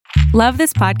Love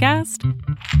this podcast?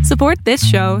 Support this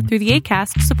show through the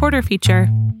Acast supporter feature.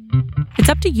 It's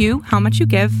up to you how much you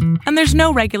give, and there's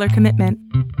no regular commitment.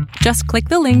 Just click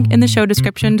the link in the show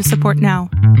description to support now.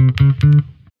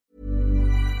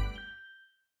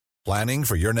 Planning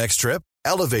for your next trip?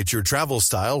 Elevate your travel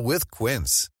style with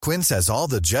Quince. Quince has all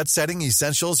the jet-setting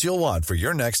essentials you'll want for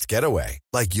your next getaway,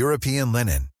 like European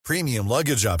linen, premium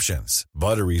luggage options,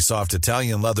 buttery soft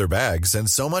Italian leather bags, and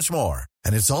so much more.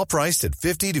 And it's all priced at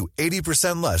 50 to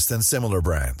 80% less than similar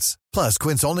brands. Plus,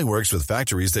 Quince only works with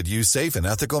factories that use safe and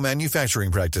ethical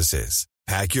manufacturing practices.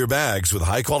 Pack your bags with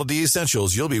high-quality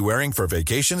essentials you'll be wearing for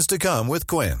vacations to come with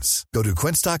Quince. Go to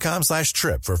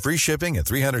quince.com/trip for free shipping and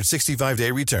 365-day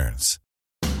returns.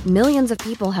 Millions of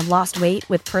people have lost weight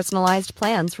with personalized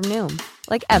plans from Noom.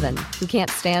 Like Evan, who can't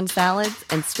stand salads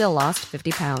and still lost 50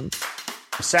 pounds.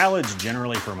 Salads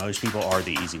generally for most people are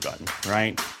the easy button,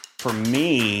 right? For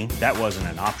me, that wasn't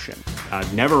an option. I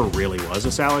never really was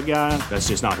a salad guy. That's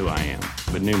just not who I am.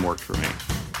 But Noom worked for me.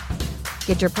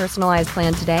 Get your personalized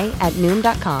plan today at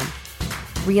Noom.com.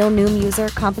 Real Noom user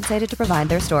compensated to provide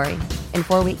their story. In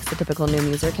 4 weeks, the typical Noom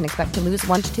user can expect to lose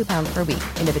 1 to 2 pounds per week.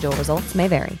 Individual results may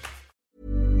vary.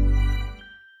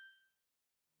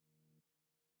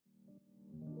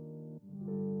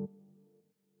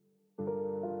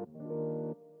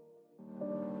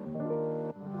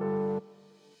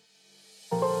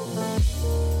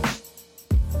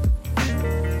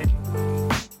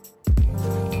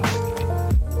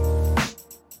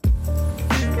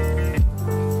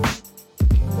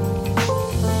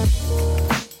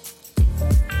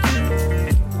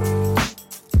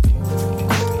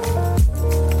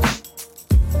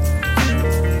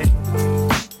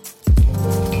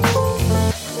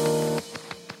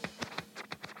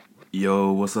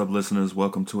 Yo, what's up, listeners?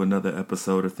 Welcome to another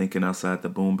episode of Thinking Outside the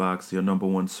Boombox, your number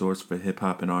one source for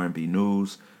hip-hop and R&B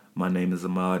news. My name is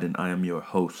Ahmad, and I am your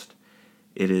host.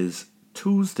 It is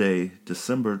Tuesday,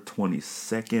 December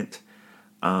 22nd,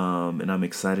 and I'm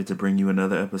excited to bring you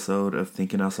another episode of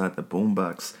Thinking Outside the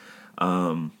Boombox.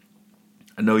 I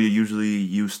know you're usually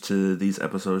used to these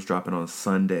episodes dropping on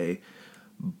Sunday,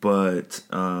 but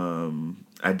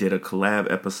I did a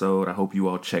collab episode. I hope you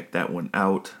all checked that one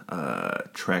out.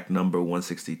 Track number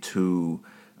 162,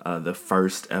 the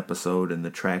first episode in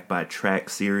the Track by Track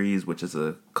series, which is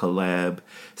a collab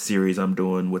series I'm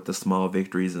doing with the Small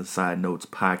Victories and Side Notes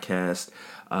podcast.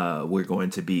 We're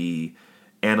going to be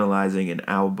analyzing an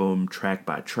album track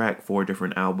by track, 4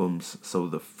 different albums. So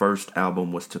the first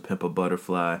album was To Pimp a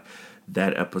Butterfly.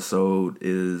 That episode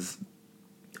is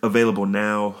available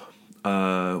now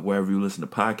wherever you listen to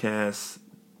podcasts.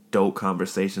 Dope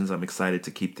conversations. I'm excited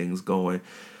to keep things going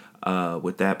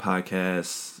with that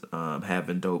podcast,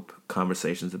 having dope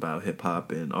conversations about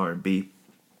hip-hop and R&B.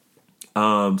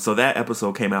 So that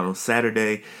episode came out on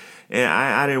Saturday, and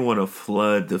I didn't want to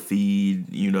flood the feed,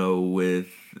 with,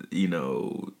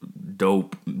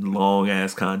 dope,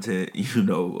 long-ass content,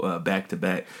 back to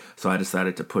back. So I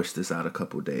decided to push this out a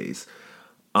couple days.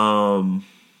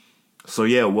 So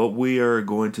yeah, what we are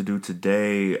going to do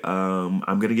today, I'm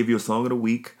going to give you a song of the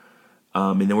week,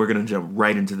 and then we're going to jump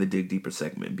right into the Dig Deeper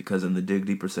segment, because in the Dig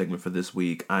Deeper segment for this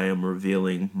week, I am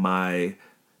revealing my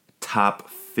top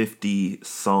 50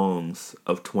 songs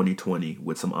of 2020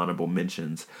 with some honorable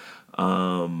mentions.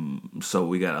 So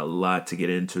we got a lot to get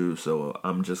into, so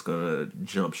I'm just going to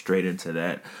jump straight into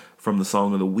that from the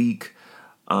song of the week.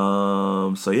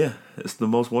 So yeah, it's the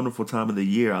most wonderful time of the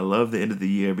year. I love the end of the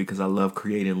year because I love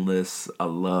creating lists. I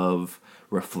love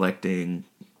reflecting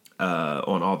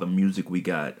on all the music we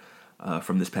got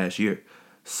from this past year.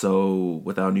 So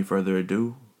without any further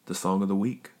ado, the song of the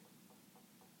week.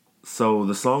 So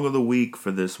the song of the week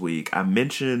for this week, I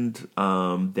mentioned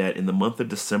that in the month of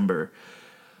December,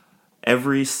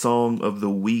 every song of the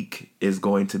week is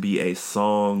going to be a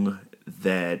song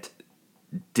that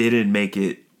didn't make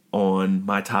it on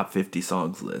my top 50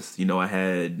 songs list. I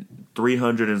had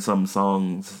 300 and some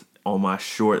songs on my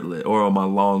short list, or on my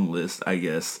long list, I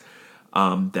guess,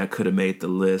 that could have made the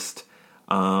list.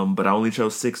 But I only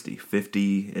chose 60,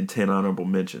 50, and 10 honorable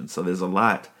mentions. So there's a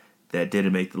lot that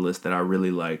didn't make the list that I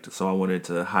really liked. So I wanted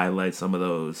to highlight some of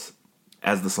those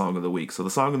as the song of the week. So the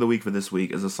song of the week for this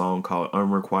week is a song called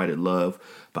Unrequited Love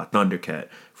by Thundercat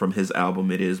from his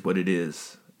album It Is What It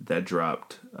Is that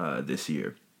dropped this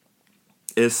year.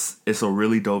 It's a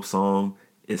really dope song.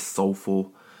 It's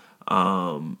soulful.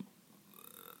 Thundercat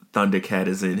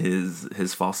is in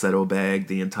his falsetto bag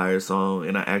the entire song,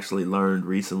 and I actually learned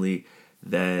recently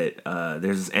that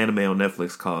there's this anime on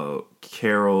Netflix called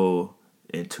Carol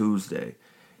and Tuesday,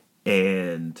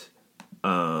 and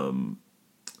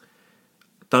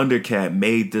Thundercat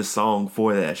made this song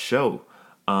for that show.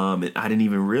 And I didn't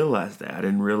even realize that. I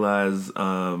didn't realize,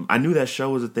 I knew that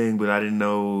show was a thing, but I didn't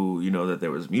know, that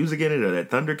there was music in it or that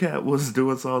Thundercat was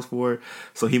doing songs for it.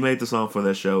 So he made the song for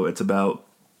that show. It's about,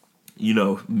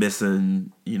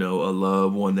 missing, a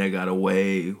loved one that got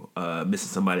away, missing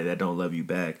somebody that don't love you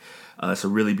back. It's a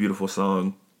really beautiful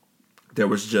song. There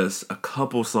was just a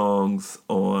couple songs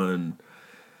on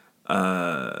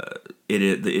It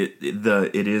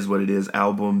Is What It Is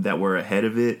album that were ahead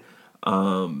of it.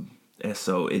 And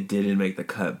so it didn't make the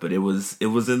cut, but it was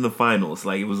in the finals.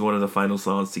 Like, it was one of the final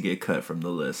songs to get cut from the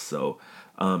list. So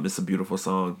it's a beautiful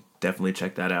song. Definitely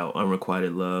check that out.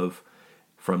 Unrequited Love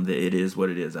from the It Is What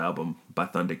It Is album by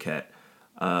Thundercat.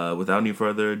 Without any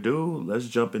further ado, let's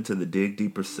jump into the Dig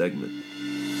Deeper segment.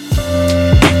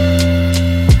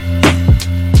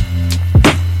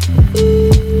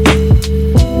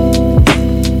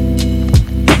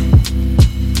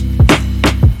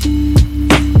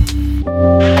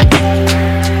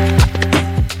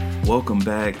 Welcome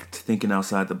back to Thinking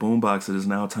Outside the Boombox. It is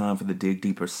now time for the Dig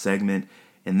Deeper segment.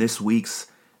 In this week's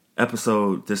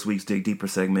Dig Deeper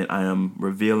segment, I am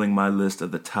revealing my list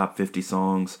of the top 50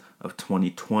 songs of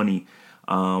 2020.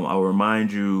 I'll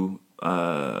remind you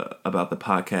about the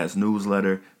podcast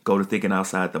newsletter. Go to Thinking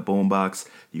Outside the Boombox.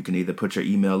 You can either put your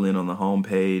email in on the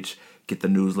homepage, get the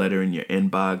newsletter in your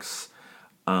inbox.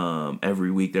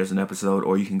 Every week there's an episode,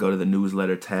 or you can go to the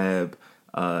newsletter tab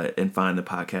and find the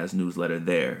podcast newsletter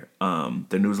there.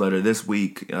 The newsletter this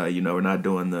week, we're not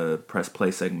doing the press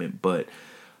play segment, but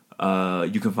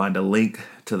you can find a link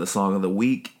to the song of the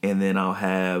week, and then I'll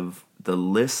have the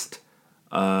list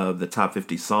of the top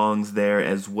 50 songs there,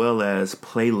 as well as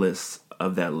playlists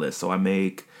of that list. So I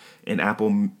make an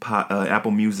Apple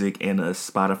Music and a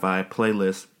Spotify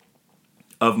playlist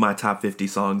of my top 50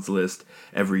 songs list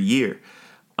every year.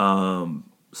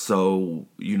 So,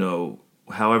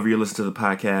 however you listen to the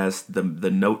podcast,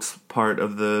 the notes part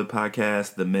of the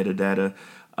podcast, the metadata,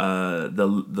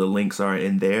 the links are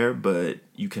in there, but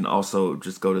you can also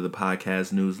just go to the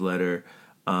podcast newsletter.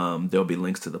 There'll be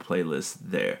links to the playlist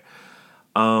there.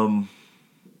 I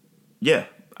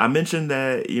mentioned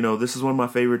that, this is one of my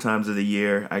favorite times of the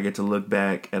year. I get to look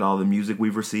back at all the music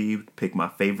we've received, pick my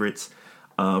favorites.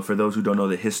 For those who don't know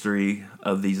the history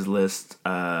of these lists,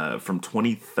 from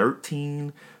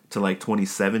 2013 to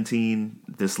 2017,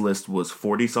 this list was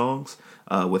 40 songs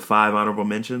with 5 honorable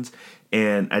mentions.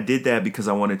 And I did that because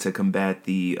I wanted to combat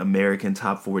the American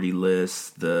Top 40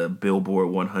 list, the Billboard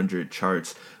 100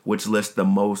 charts, which list the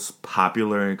most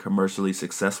popular and commercially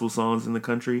successful songs in the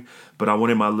country. But I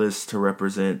wanted my list to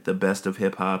represent the best of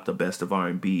hip hop, the best of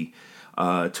R&B.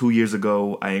 2 years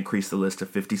ago, I increased the list to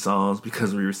 50 songs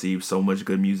because we received so much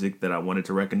good music that I wanted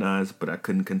to recognize, but I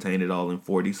couldn't contain it all in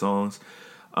 40 songs.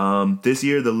 This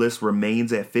year, the list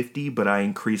remains at 50, but I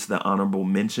increased the honorable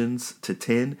mentions to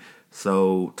 10.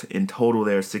 So in total,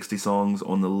 there are 60 songs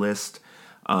on the list,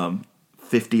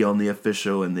 50 on the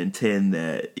official, and then 10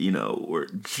 that, were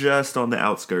just on the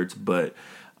outskirts, but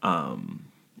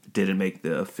didn't make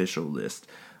the official list.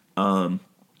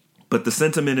 But the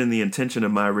sentiment and the intention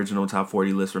of my original top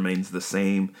 40 list remains the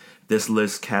same. This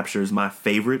list captures my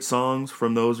favorite songs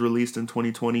from those released in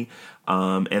 2020,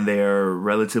 and they're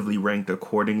relatively ranked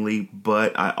accordingly,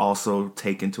 but I also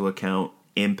take into account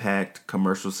impact,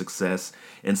 commercial success,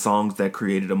 and songs that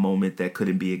created a moment that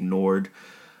couldn't be ignored.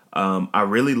 I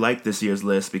really like this year's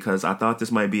list because I thought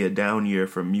this might be a down year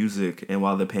for music, and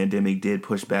while the pandemic did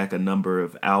push back a number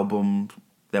of albums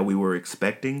that we were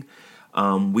expecting,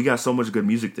 we got so much good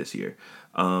music this year.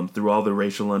 Through all the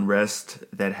racial unrest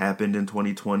that happened in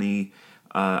 2020,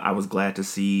 I was glad to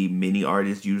see many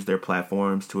artists use their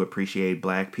platforms to appreciate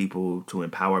Black people, to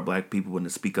empower Black people, and to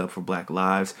speak up for Black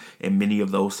lives. And many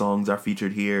of those songs are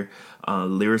featured here.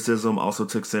 Lyricism also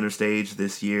took center stage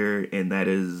this year, and that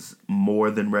is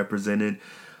more than represented.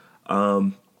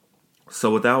 So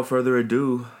without further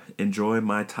ado, enjoy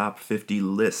my top 50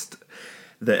 list.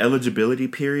 The eligibility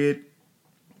period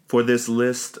for this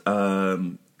list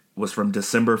was from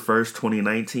December 1st,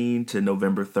 2019 to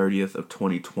November 30th of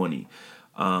 2020.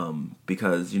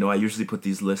 Because, I usually put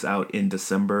these lists out in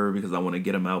December because I want to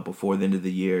get them out before the end of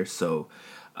the year. So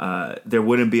there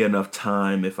wouldn't be enough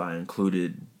time if I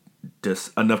included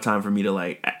just enough time for me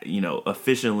to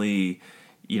efficiently,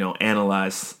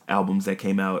 analyze albums that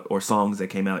came out or songs that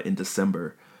came out in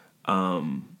December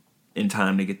in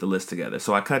time to get the list together.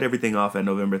 So I cut everything off at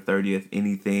November 30th.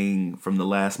 Anything from the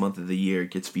last month of the year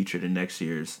gets featured in next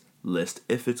year's list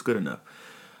if it's good enough.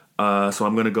 So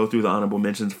I'm going to go through the honorable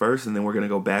mentions first, and then we're going to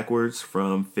go backwards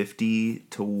from 50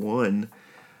 to 1.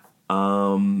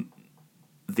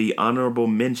 The honorable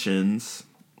mentions,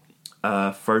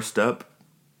 first up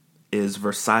is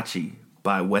Versace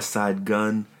by Westside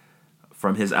Gunn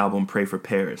from his album Pray for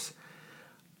Paris.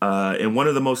 And one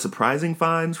of the most surprising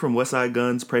finds from Westside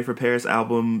Gunn's Pray for Paris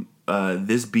album,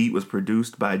 this beat was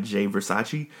produced by Jay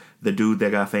Versace, the dude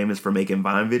that got famous for making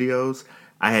Vine videos.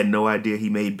 I had no idea he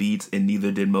made beats, and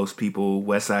neither did most people.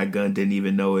 Westside Gunn didn't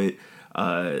even know it.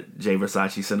 Jay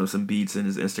Versace sent him some beats in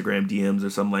his Instagram DMs or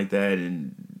something like that,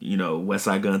 and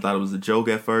Westside Gunn thought it was a joke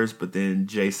at first, but then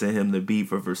Jay sent him the beat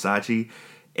for Versace,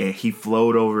 and he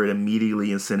flowed over it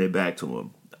immediately and sent it back to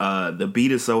him. The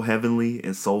beat is so heavenly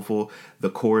and soulful.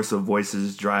 The chorus of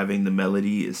voices driving the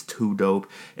melody is too dope.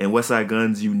 And Westside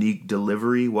Gunn's unique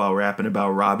delivery while rapping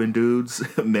about robbing dudes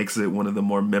makes it one of the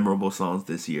more memorable songs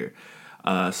this year.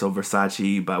 So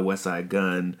Versace by Westside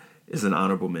Gunn is an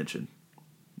honorable mention.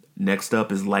 Next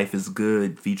up is Life is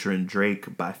Good featuring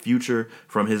Drake by Future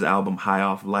from his album High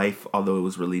Off Life, although it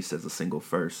was released as a single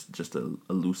first, just a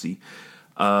Lucy.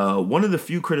 One of the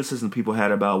few criticisms people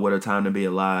had about What a Time to Be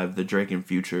Alive, the Drake and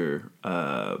Future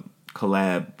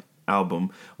collab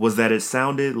album, was that it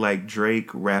sounded like Drake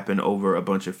rapping over a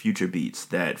bunch of Future beats,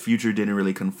 that Future didn't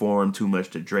really conform too much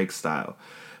to Drake's style.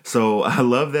 So I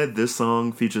love that this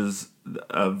song features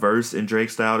a verse in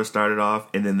Drake's style to start it off,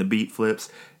 and then the beat flips,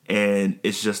 and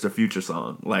it's just a Future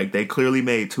song. Like, they clearly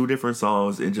made two different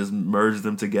songs and just merged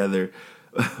them together.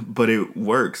 But it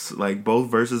works. Like,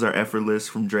 both verses are effortless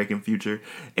from Drake and Future,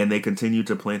 and they continue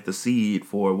to plant the seed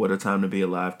for What a Time to Be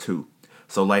Alive 2.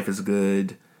 So Life is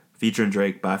Good, featuring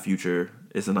Drake by Future,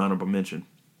 is an honorable mention.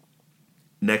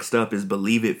 Next up is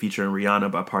Believe It featuring Rihanna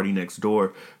by Party Next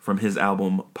Door from his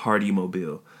album Party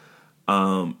Mobile.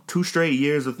 2 straight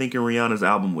years of thinking Rihanna's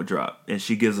album would drop, and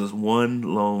she gives us one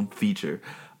lone feature.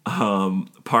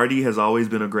 Party has always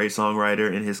been a great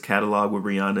songwriter, and his catalog with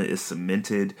Rihanna is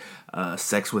cemented.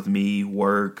 Sex With Me,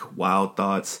 Work, Wild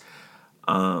Thoughts.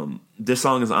 This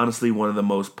song is honestly one of the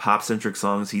most pop-centric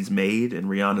songs he's made, and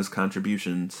Rihanna's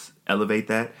contributions elevate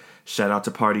that. Shout out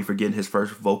to Party for getting his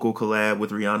first vocal collab with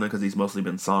Rihanna, because he's mostly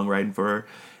been songwriting for her.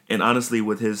 And honestly,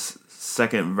 with his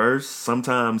second verse,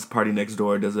 sometimes Party Next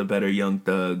Door does a better Young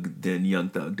Thug than Young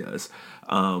Thug does.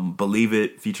 Believe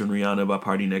It featuring Rihanna by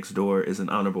Party Next Door is an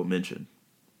honorable mention.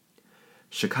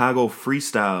 Chicago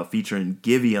Freestyle featuring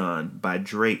Giveon by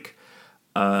Drake.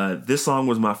 This song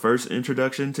was my first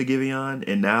introduction to Giveon,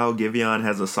 and now Giveon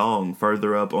has a song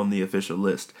further up on the official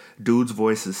list. Dude's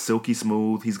voice is silky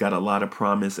smooth, he's got a lot of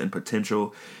promise and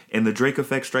potential, and the Drake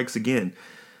effect strikes again.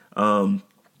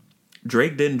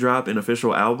 Drake didn't drop an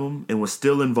official album and was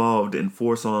still involved in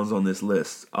 4 songs on this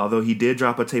list. Although he did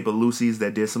drop a tape of Lucy's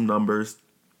that did some numbers,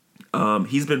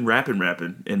 he's been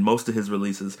rapping in most of his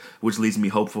releases, which leaves me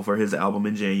hopeful for his album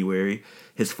in January.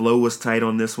 His flow was tight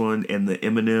on this one, and the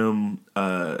Eminem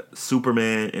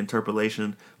Superman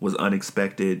interpolation was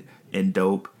unexpected and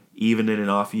dope. Even in an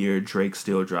off year, Drake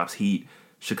still drops heat.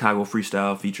 Chicago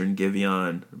Freestyle featuring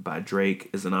Giveon by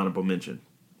Drake is an honorable mention.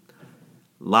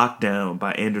 Lockdown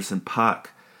by Anderson .Paak.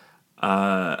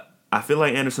 I feel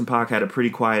like Anderson .Paak had a pretty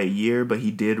quiet year, but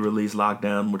he did release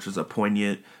Lockdown, which was a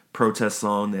poignant protest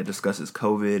song that discusses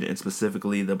COVID and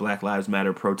specifically the Black Lives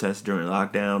Matter protests during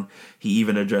lockdown. He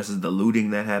even addresses the looting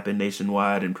that happened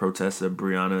nationwide in protests of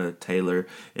Breonna Taylor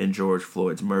and George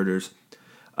Floyd's murders.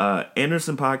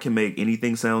 Anderson .Paak can make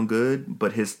anything sound good,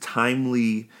 but his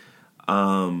timely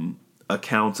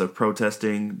accounts of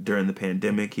protesting during the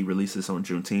pandemic, he released this on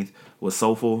Juneteenth, was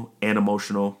soulful and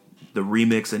emotional. The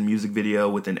remix and music video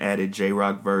with an added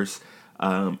J-Rock verse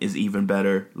is even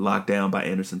better. Lockdown by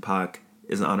Anderson .Paak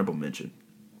is an honorable mention.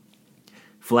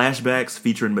 Flashbacks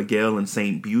featuring Miguel and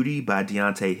Saint Beauty by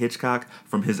Deontay Hitchcock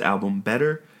from his album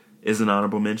Better is an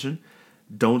honorable mention.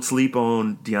 Don't sleep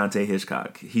on Deontay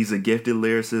Hitchcock. He's a gifted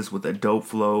lyricist with a dope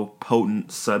flow,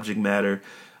 potent subject matter.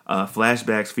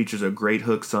 Flashbacks features a great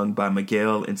hook sung by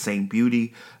Miguel and Saint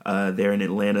Beauty. They're an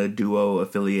Atlanta duo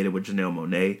affiliated with Janelle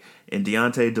Monáe. And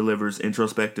Deontay delivers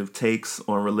introspective takes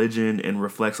on religion and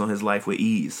reflects on his life with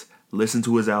ease. Listen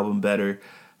to his album Better.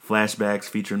 Flashbacks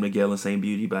featuring Miguel and Saint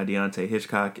Beauty by Deontay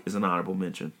Hitchcock is an honorable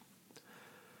mention.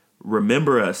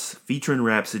 Remember Us featuring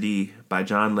Rhapsody by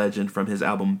John Legend from his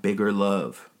album Bigger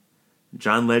Love.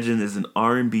 John Legend is an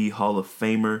R&B Hall of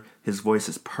Famer. His voice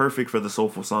is perfect for the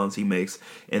soulful songs he makes,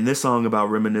 and this song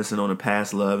about reminiscing on a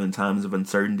past love in times of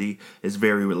uncertainty is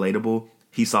very relatable.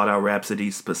 He sought out Rhapsody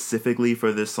specifically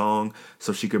for this song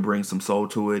so she could bring some soul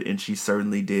to it, and she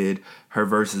certainly did. Her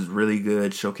verse is really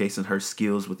good, showcasing her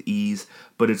skills with ease,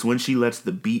 but it's when she lets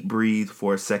the beat breathe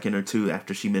for a second or two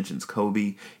after she mentions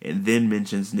Kobe and then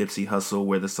mentions Nipsey Hussle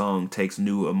where the song takes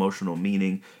new emotional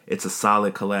meaning. It's a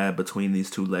solid collab between these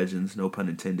two legends, no pun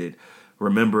intended.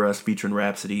 Remember Us featuring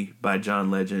Rhapsody by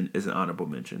John Legend is an honorable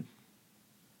mention.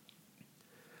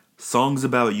 Songs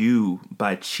About You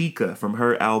by Chika from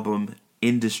her album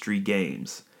Industry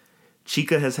Games.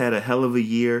 Chika has had a hell of a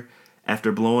year.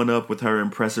 After blowing up with her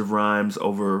impressive rhymes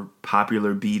over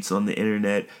popular beats on the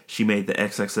internet, she made the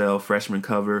XXL freshman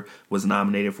cover, was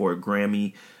nominated for a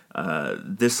Grammy.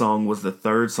 This song was the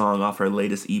third song off her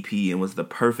latest EP and was the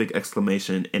perfect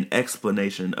exclamation and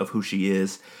explanation of who she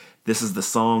is. This is the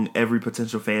song every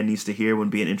potential fan needs to hear when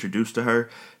being introduced to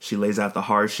her. She lays out the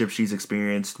hardship she's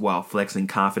experienced while flexing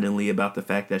confidently about the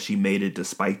fact that she made it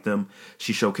despite them.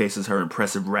 She showcases her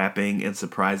impressive rapping and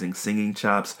surprising singing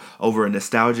chops over a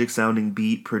nostalgic sounding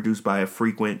beat produced by a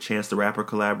frequent Chance the Rapper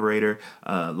collaborator,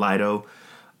 Lido.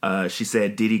 She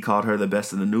said Diddy called her the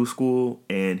best in the new school,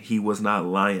 and he was not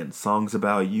lying. Songs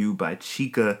About You by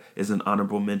Chika is an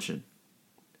honorable mention.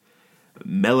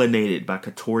 Melanated by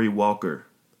Katori Walker.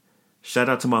 Shout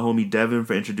out to my homie Devin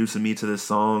for introducing me to this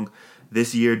song.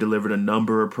 This year delivered a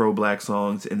number of pro-black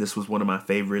songs, and this was one of my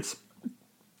favorites.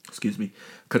 Excuse me.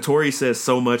 Katori says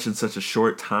so much in such a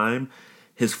short time.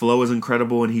 His flow is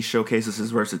incredible, and he showcases his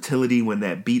versatility when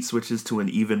that beat switches to an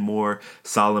even more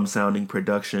solemn-sounding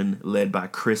production led by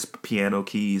crisp piano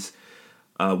keys.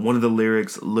 One of the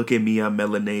lyrics, "Look at me, I'm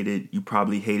melanated. You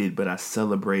probably hate it, but I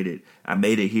celebrate it. I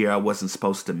made it here, I wasn't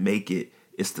supposed to make it.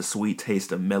 It's the sweet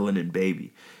taste of melanin,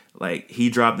 baby." Like, he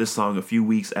dropped this song a few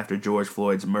weeks after George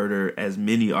Floyd's murder. As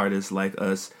many artists like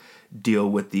us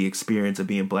deal with the experience of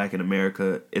being black in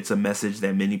America, it's a message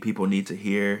that many people need to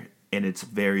hear, and it's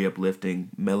very uplifting.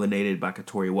 Melanated by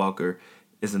Katori Walker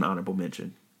is an honorable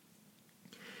mention.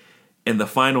 And the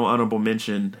final honorable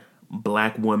mention,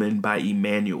 Black Woman by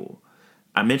Emmanuel.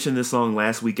 I mentioned this song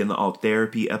last week in the Alt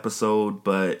Therapy episode,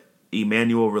 but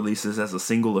Emmanuel releases as a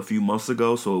single a few months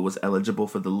ago, so it was eligible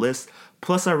for the list.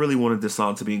 Plus, I really wanted this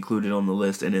song to be included on the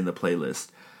list and in the playlist.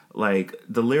 Like,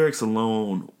 the lyrics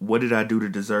alone, what did I do to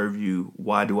deserve you?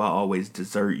 Why do I always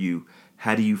desert you?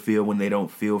 How do you feel when they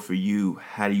don't feel for you?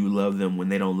 How do you love them when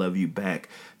they don't love you back?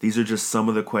 These are just some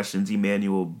of the questions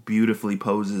Emmanuel beautifully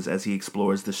poses as he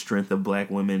explores the strength of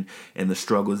black women and the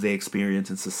struggles they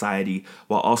experience in society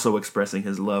while also expressing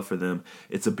his love for them.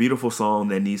 It's a beautiful song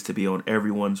that needs to be on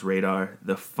everyone's radar.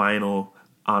 The final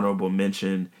honorable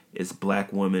mention is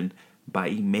Black Woman by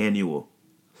Emmanuel.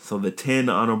 So the 10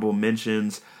 honorable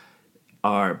mentions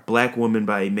are Black Woman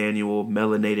by Emmanuel,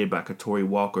 Melanated by Katori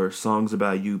Walker, Songs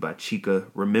About You by Chika,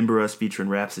 Remember Us featuring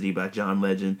Rhapsody by John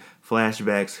Legend,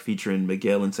 Flashbacks featuring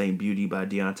Miguel and St. Beauty by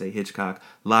Deontay Hitchcock,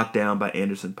 Lockdown by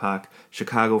Anderson .Paak,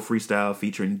 Chicago Freestyle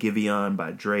featuring Giveon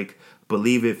by Drake,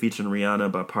 Believe It featuring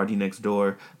Rihanna by Party Next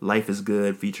Door, Life Is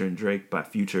Good featuring Drake by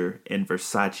Future, and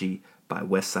Versace by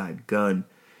Westside Gunn.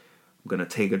 I'm going to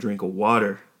take a drink of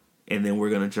water, and then we're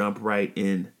going to jump right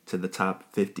into the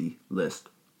top 50 list.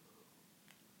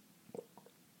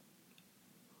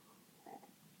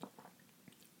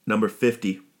 Number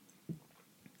 50,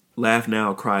 Laugh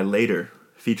Now, Cry Later,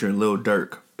 featuring Lil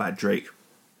Durk by Drake.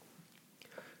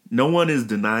 No one is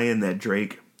denying that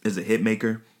Drake is a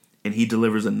hitmaker, and he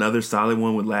delivers another solid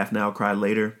one with Laugh Now, Cry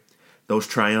Later. Those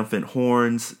triumphant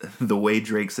horns, the way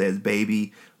Drake says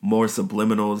baby, more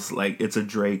subliminals, like it's a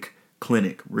Drake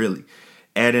clinic, really.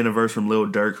 Add in a verse from Lil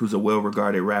Durk, who's a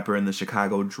well-regarded rapper in the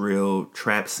Chicago drill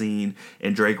trap scene,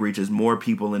 and Drake reaches more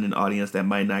people in an audience that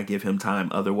might not give him time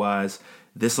otherwise.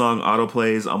 This song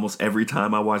autoplays almost every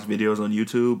time I watch videos on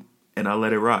YouTube, and I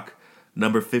let it rock.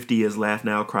 Number 50 is Laugh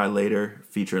Now, Cry Later,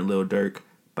 featuring Lil Durk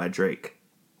by Drake.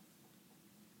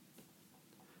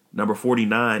 Number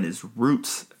 49 is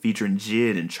Roots, featuring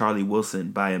Jid and Charlie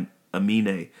Wilson by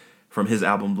Amine from his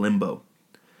album Limbo.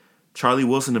 Charlie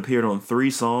Wilson appeared on 3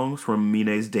 songs from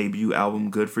Amine's debut album,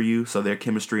 Good For You, so their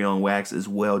chemistry on wax is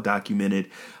well documented.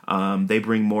 They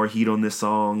bring more heat on this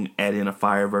song, add in a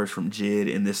fire verse from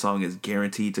Jid, and this song is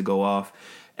guaranteed to go off.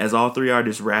 As all 3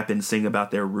 artists rap and sing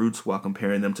about their roots while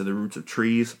comparing them to the roots of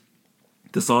trees,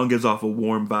 the song gives off a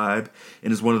warm vibe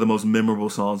and is one of the most memorable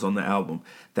songs on the album.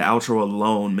 The outro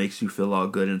alone makes you feel all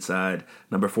good inside.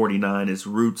 Number 49 is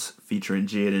Roots, featuring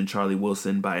Jid and Charlie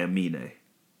Wilson by Amine.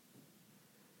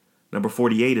 Number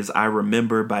 48 is I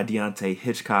Remember by Deontay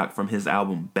Hitchcock from his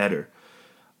album Better.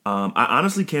 I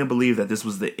honestly can't believe that this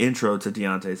was the intro to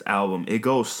Deontay's album. It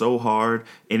goes so hard,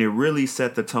 and it really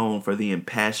set the tone for the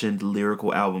impassioned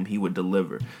lyrical album he would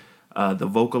deliver. The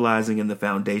vocalizing and the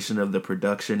foundation of the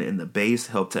production and the bass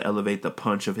helped to elevate the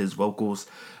punch of his vocals.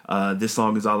 This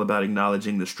song is all about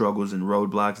acknowledging the struggles and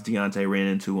roadblocks Deontay ran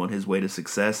into on his way to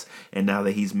success, and now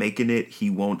that he's making it, he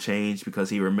won't change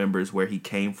because he remembers where he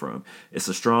came from. It's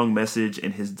a strong message,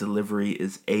 and his delivery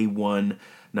is A1.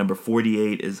 Number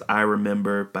 48 is I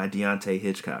Remember by Deontay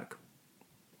Hitchcock.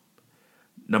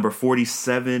 Number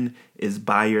 47 is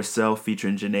By Yourself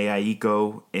featuring Jhené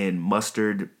Aiko and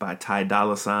Mustard by Ty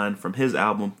Dolla $ign from his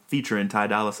album featuring Ty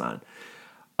Dolla $ign.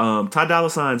 Ty Dolla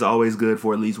 $ign's always good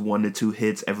for at least 1 to 2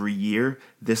 hits every year.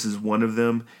 This is one of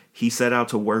them. He set out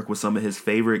to work with some of his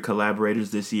favorite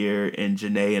collaborators this year, and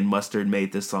Jhené and Mustard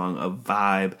made this song a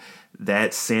vibe.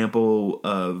 That sample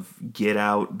of Get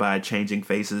Out by Changing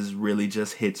Faces really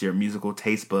just hits your musical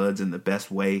taste buds in the best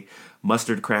way.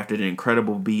 Mustard crafted an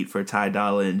incredible beat for Ty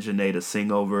Dolla and Jhené to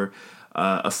sing over.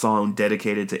 A song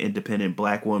dedicated to independent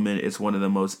black women. It's one of the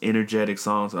most energetic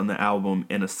songs on the album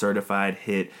and a certified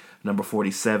hit. Number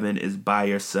 47 is By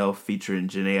Yourself featuring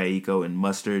Jhené Aiko and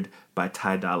Mustard by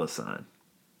Ty Dolla $ign.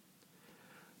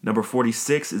 Number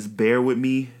 46 is Bear With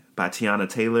Me by Teyana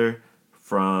Taylor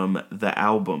from the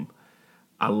album.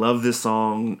 I love this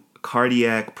song.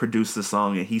 Cardiac produced the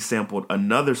song, and he sampled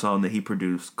another song that he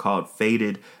produced called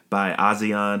Faded by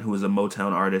Ozion, who is a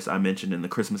Motown artist I mentioned in the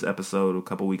Christmas episode a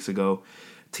couple weeks ago.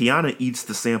 Teyana eats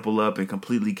the sample up and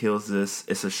completely kills this.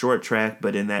 It's a short track,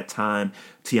 but in that time,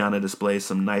 Teyana displays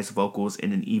some nice vocals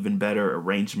in an even better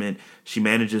arrangement. She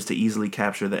manages to easily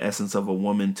capture the essence of a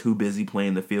woman too busy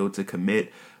playing the field to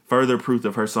commit. Further proof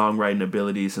of her songwriting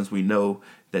ability, since we know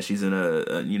that she's in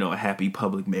a happy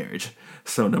public marriage.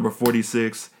 So number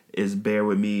 46 is Bear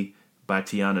With Me by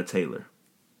Teyana Taylor.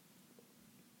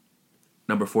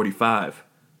 Number 45,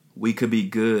 We Could Be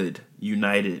Good,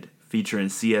 United, featuring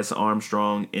C.S.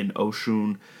 Armstrong and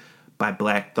Oshun by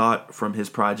Black Thought from his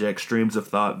project Streams of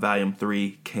Thought Volume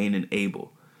 3, Cain and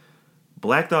Abel.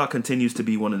 Black Thought continues to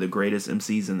be one of the greatest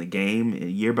MCs in the game,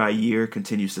 and year by year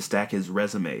continues to stack his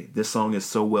resume. This song is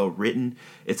so well written.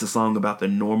 It's a song about the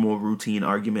normal routine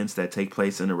arguments that take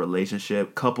place in a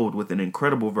relationship, coupled with an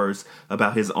incredible verse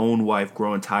about his own wife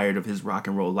growing tired of his rock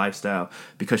and roll lifestyle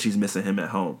because she's missing him at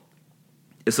home.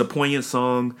 It's a poignant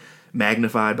song,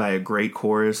 magnified by a great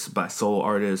chorus by soul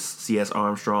artist C.S.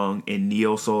 Armstrong and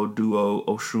neo-soul duo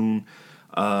Oshun.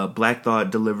 Black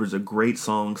Thought delivers a great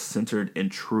song centered in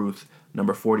truth.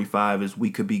 Number 45 is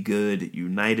We Could Be Good,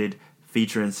 United,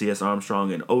 featuring C.S.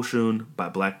 Armstrong and Oshun by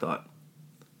Black Thought.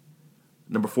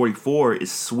 Number 44 is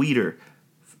Sweeter,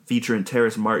 featuring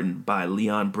Terrace Martin by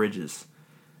Leon Bridges.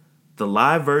 The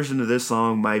live version of this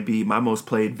song might be my most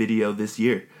played video this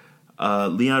year.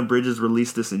 Leon Bridges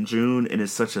released this in June, and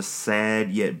it's such a sad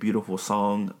yet beautiful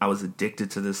song. I was addicted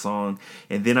to this song,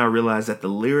 and then I realized that the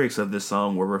lyrics of this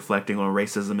song were reflecting on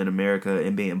racism in America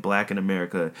and being black in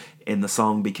America, and the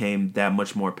song became that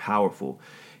much more powerful.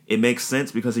 It makes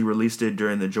sense because he released it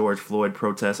during the George Floyd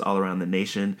protests all around the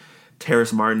nation.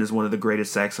 Terrace Martin is one of the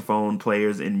greatest saxophone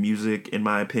players in music, in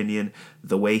my opinion.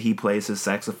 The way he plays his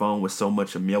saxophone with so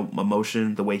much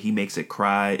emotion, the way he makes it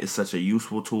cry is such a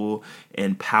useful tool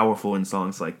and powerful in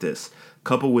songs like this.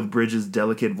 Coupled with Bridges'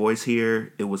 delicate voice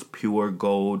here, it was pure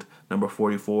gold. Number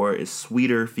 44 is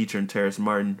Sweeter, featuring Terrace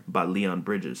Martin by Leon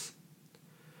Bridges.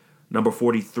 Number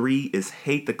 43 is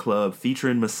Hate the Club,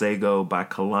 featuring Masego by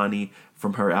Kalani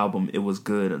from her album It Was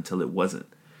Good Until It Wasn't.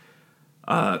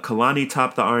 Kalani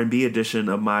topped the R&B edition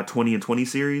of my 20 and 20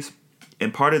 series,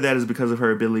 and part of that is because of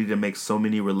her ability to make so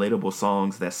many relatable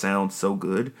songs that sound so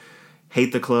good.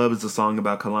 Hate the Club is a song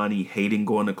about Kalani hating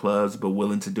going to clubs but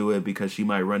willing to do it because she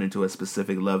might run into a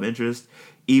specific love interest,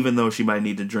 even though she might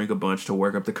need to drink a bunch to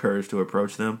work up the courage to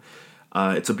approach them.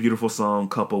 It's a beautiful song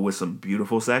coupled with some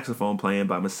beautiful saxophone playing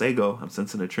by Masego. I'm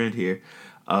sensing a trend here.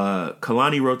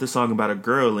 Kalani wrote this song about a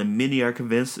girl, and many are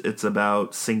convinced it's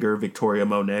about singer Victoria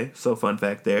Monet. So fun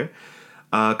fact there.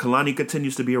 Kalani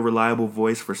continues to be a reliable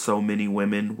voice for so many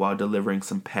women while delivering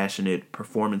some passionate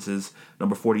performances.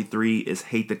 Number 43 is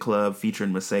Hate the Club,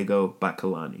 featuring Masego by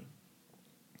Kalani.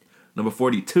 Number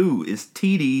 42 is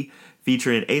TD,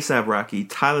 featuring A$AP Rocky,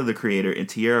 Tyler the Creator, and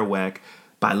Tierra Whack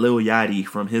by Lil Yachty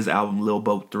from his album Lil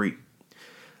Boat 3.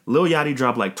 Lil Yachty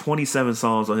dropped like 27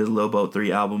 songs on his Lil Boat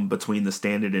 3 album between the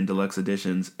standard and deluxe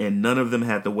editions, and none of them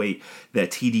had the weight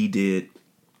that TD did,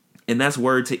 and that's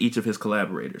word to each of his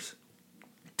collaborators.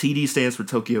 TD stands for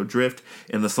Tokyo Drift,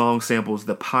 and the song samples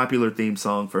the popular theme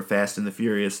song for Fast and the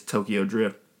Furious, Tokyo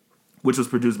Drift, which was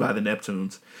produced by the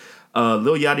Neptunes.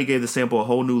 Lil Yachty gave the sample a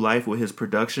whole new life with his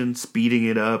production, speeding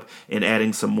it up and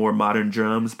adding some more modern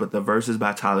drums, but the verses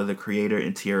by Tyler the Creator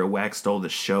and Tierra Whack stole the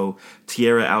show.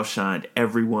 Tierra outshined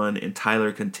everyone, and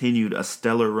Tyler continued a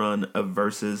stellar run of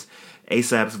verses.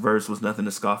 A$AP's verse was nothing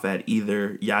to scoff at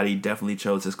either. Yachty definitely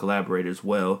chose his collaborators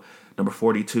well. Number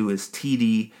 42 is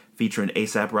TD, featuring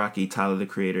A$AP Rocky, Tyler the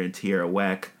Creator, and Tierra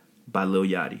Whack by Lil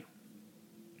Yachty.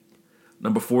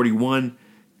 Number 41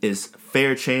 is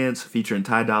Fair Chance, featuring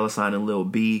Ty Dolla $ign and Lil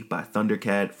B by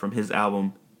Thundercat from his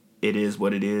album It Is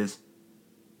What It Is.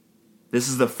 This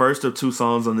is the first of 2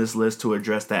 songs on this list to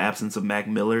address the absence of Mac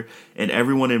Miller, and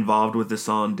everyone involved with this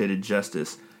song did it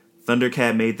justice.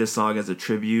 Thundercat made this song as a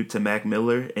tribute to Mac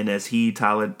Miller, and as he,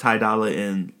 Ty Dolla,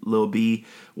 and Lil B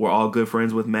were all good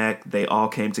friends with Mac, they all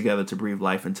came together to breathe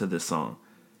life into this song.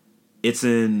 It's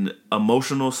an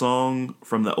emotional song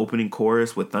from the opening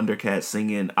chorus with Thundercat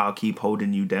singing, "I'll keep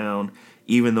holding you down,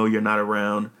 even though you're not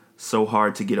around. So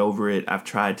hard to get over it, I've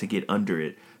tried to get under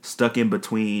it. Stuck in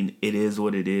between, it is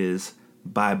what it is.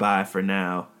 Bye-bye for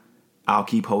now. I'll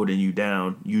keep holding you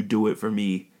down. You do it for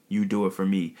me. You do it for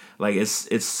me." Like,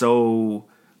 it's so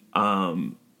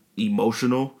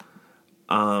emotional.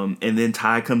 And then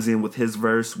Ty comes in with his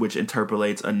verse, which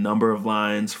interpolates a number of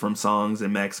lines from songs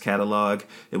in Mac's catalog.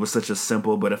 It was such a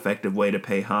simple but effective way to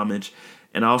pay homage.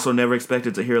 And I also never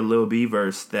expected to hear a Lil B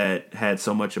verse that had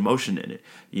so much emotion in it.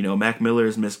 You know, Mac Miller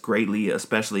is missed greatly,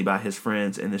 especially by his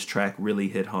friends, and this track really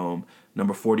hit home.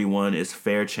 Number 41 is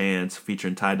Fair Chance,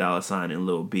 featuring Ty Dolla $ign and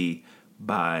Lil B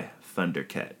by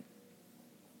Thundercat.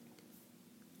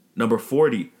 Number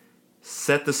 40,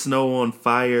 Set the Snow on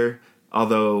Fire,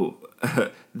 although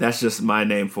that's just my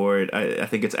name for it. I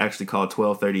think it's actually called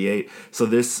 1238. So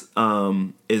this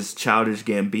is Childish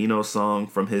Gambino's song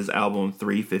from his album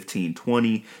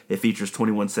 3:15:20. It features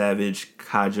 21 Savage,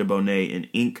 Kaja Bonet, and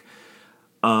Ink.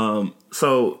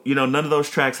 So, you know, none of those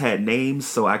tracks had names,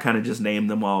 so I kind of just named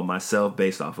them all myself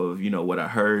based off of, you know, what I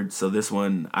heard. So this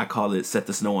one, I call it Set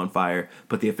the Snow on Fire,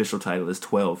 but the official title is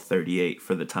 1238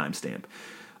 for the timestamp.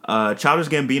 Childish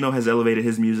Gambino has elevated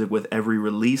his music with every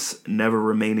release, never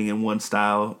remaining in one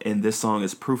style, and this song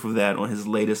is proof of that on his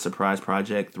latest surprise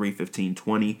project,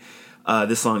 3:15:20.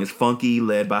 This song is funky,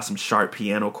 led by some sharp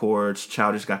piano chords.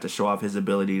 Childish got to show off his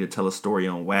ability to tell a story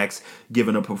on wax,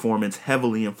 given a performance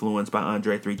heavily influenced by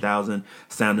Andre 3000,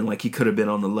 sounding like he could have been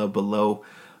on The Love Below.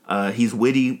 He's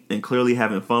witty and clearly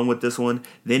having fun with this one.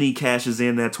 Then he cashes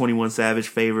in that 21 Savage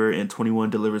favor, and 21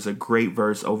 delivers a great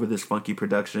verse over this funky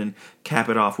production. Cap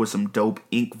it off with some dope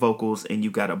Ink vocals, and you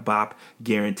got a bop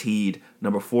guaranteed.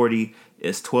 Number 40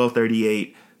 is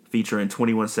 1238, featuring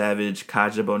 21 Savage,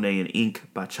 Kaja Bonet, and Ink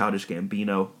by Childish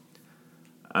Gambino.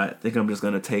 I think I'm just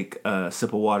going to take a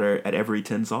sip of water at every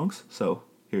 10 songs. So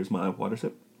here's my water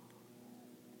sip.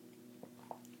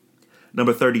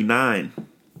 Number 39.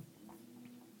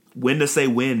 When to Say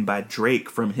When by Drake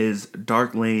from his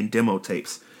Dark Lane demo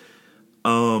tapes.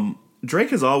 Drake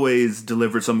has always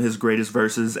delivered some of his greatest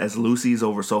verses as Lucy's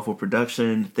over soulful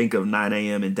production. Think of 9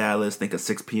 a.m. in Dallas, think of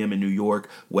 6 p.m. in New York,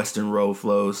 Western Road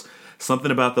flows. Something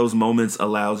about those moments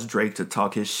allows Drake to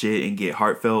talk his shit and get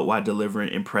heartfelt while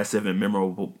delivering impressive and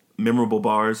memorable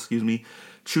bars.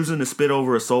 Choosing to spit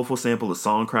over a soulful sample of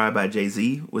Song Cry by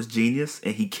Jay-Z was genius,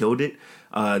 and he killed it.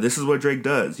 This is what Drake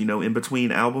does. You know, in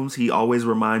between albums, he always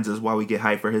reminds us why we get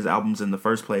hyped for his albums in the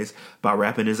first place by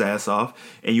rapping his ass off.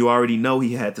 And you already know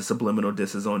he had the subliminal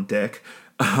disses on deck.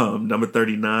 Number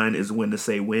 39 is When to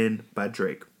Say When by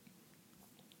Drake.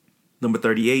 Number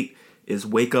 38 is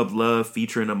Wake Up Love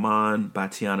featuring Iman by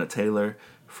Teyana Taylor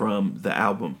from the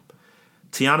album.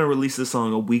 Teyana released this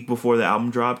song a week before the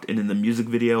album dropped, and in the music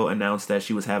video announced that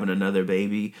she was having another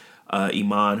baby.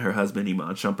 Iman, her husband,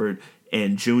 Iman Shumpert,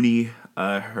 and Junie,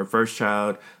 her first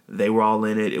child, they were all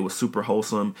in it. It was super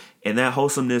wholesome, and that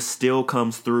wholesomeness still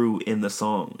comes through in the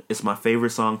song. It's my favorite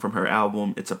song from her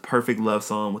album. It's a perfect love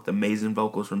song with amazing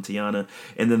vocals from Teyana,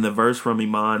 and then the verse from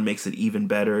Iman makes it even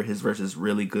better. His verse is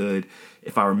really good.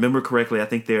 If I remember correctly, I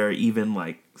think there are even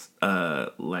like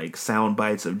sound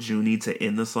bites of Junie to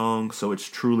end the song, so it's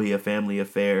truly a family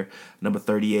affair. Number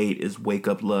 38 is Wake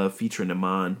Up Love featuring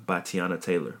Iman by Teyana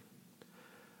Taylor.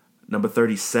 Number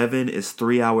 37 is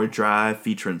 3 Hour Drive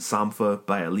featuring Sampha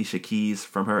by Alicia Keys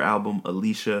from her album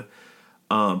Alicia.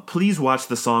 Please watch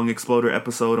the Song Exploder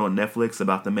episode on Netflix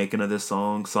about the making of this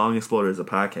song. Song Exploder is a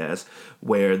podcast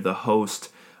where the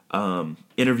host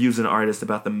interviews an artist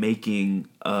about the making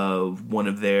of one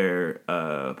of their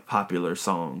popular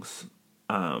songs.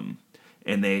 And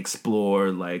they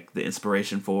explore like the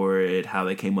inspiration for it, how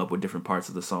they came up with different parts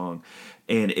of the song.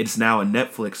 And it's now a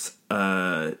Netflix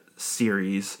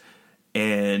series.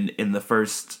 And in the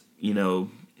first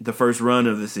run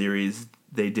of the series,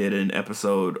 they did an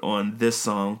episode on this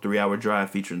song, 3 Hour Drive,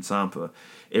 featuring Sampha.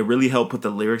 It really helped put the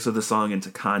lyrics of the song into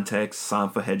context.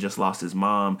 Sampha had just lost his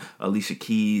mom. Alicia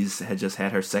Keys had just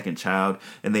had her second child.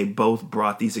 And they both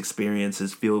brought these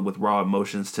experiences filled with raw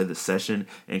emotions to the session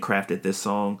and crafted this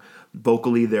song.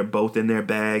 Vocally, they're both in their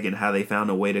bag, and how they found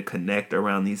a way to connect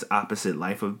around these opposite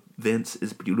life events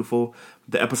is beautiful.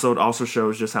 The episode also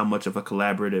shows just how much of a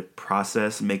collaborative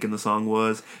process making the song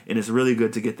was, and it's really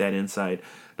good to get that insight.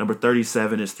 Number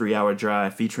 37 is 3 Hour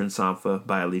Drive featuring Sampha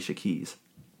by Alicia Keys.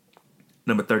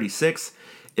 Number 36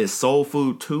 is Soul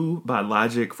Food 2 by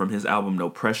Logic from his album No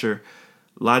Pressure.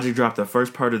 Logic dropped the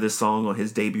first part of this song on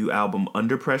his debut album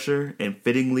Under Pressure and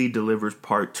fittingly delivers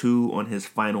part 2 on his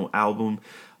final album.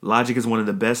 Logic is one of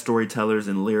the best storytellers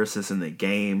and lyricists in the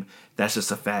game. That's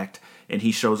just a fact. And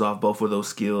he shows off both of those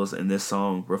skills in this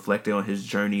song, reflecting on his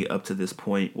journey up to this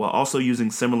point, while also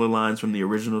using similar lines from the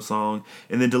original song,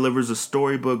 and then delivers a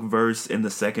storybook verse in the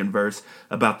second verse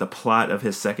about the plot of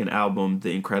his second album,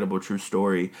 The Incredible True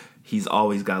Story. He's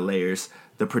always got layers.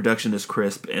 The production is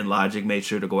crisp, and Logic made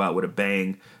sure to go out with a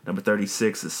bang. Number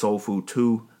 36 is Soul Food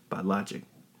 2 by Logic.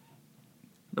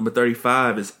 Number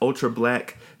 35 is Ultra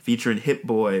Black featuring Hit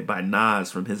Boy by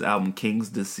Nas from his album King's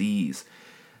Disease.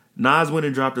 Nas went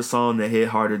and dropped a song that hit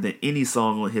harder than any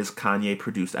song on his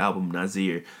Kanye-produced album,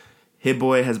 Nasir. Hit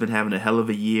Boy has been having a hell of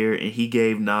a year, and he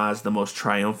gave Nas the most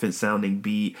triumphant-sounding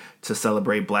beat to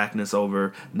celebrate blackness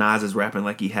over. Nas is rapping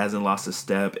like he hasn't lost a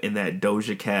step, and that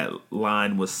Doja Cat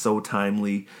line was so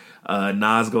timely.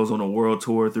 Nas goes on a world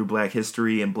tour through black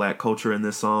history and black culture in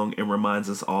this song and reminds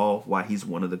us all why he's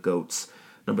one of the GOATs.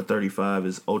 Number 35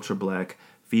 is Ultra Black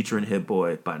featuring Hit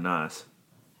Boy by Nas.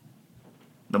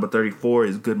 Number 34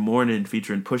 is Good Morning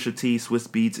featuring Pusha T, Swiss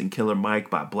Beats, and Killer Mike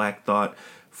by Black Thought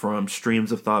from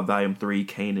Streams of Thought Volume 3,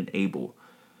 Cain and Abel.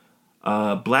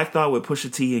 Black Thought with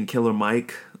Pusha T and Killer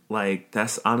Mike, like,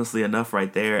 that's honestly enough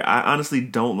right there. I honestly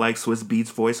don't like Swiss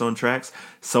Beats' voice on tracks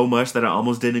so much that I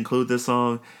almost didn't include this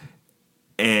song.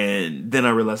 And then I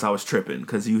realized I was tripping,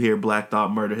 because you hear Black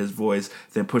Thought murder his voice,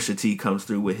 then Pusha T comes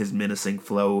through with his menacing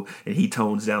flow, and he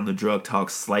tones down the drug talk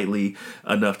slightly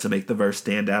enough to make the verse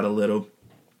stand out a little.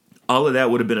 All of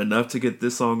that would have been enough to get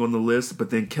this song on the list, but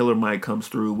then Killer Mike comes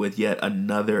through with yet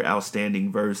another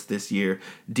outstanding verse this year,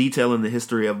 detailing the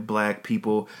history of black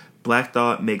people. Black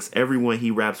Thought makes everyone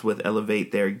he raps with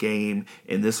elevate their game,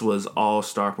 and this was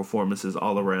all-star performances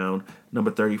all around. Number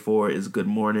 34 is Good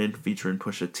Morning, featuring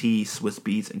Pusha T, Swiss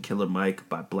Beats, and Killer Mike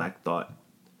by Black Thought.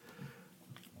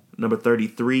 Number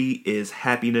 33 is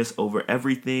Happiness Over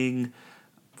Everything,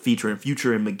 featuring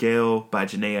Future and Miguel by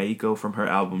Jhené Aiko from her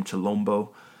album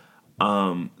Chilombo.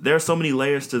 There are so many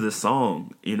layers to this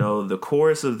song. You know, the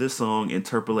chorus of this song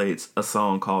interpolates a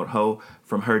song called Ho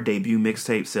from her debut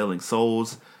mixtape Selling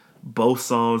Souls. Both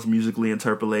songs musically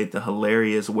interpolate the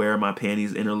hilarious Where Are My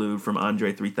Panties interlude from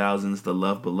Andre 3000's The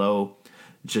Love Below.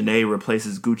 Jhené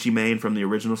replaces Gucci Mane from the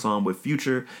original song with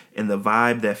Future, and the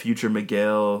vibe that Future,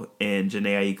 Miguel, and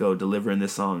Jhené Aiko deliver in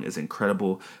this song is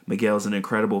incredible. Miguel's an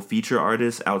incredible feature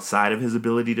artist outside of his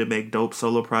ability to make dope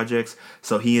solo projects,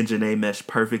 so he and Jhené mesh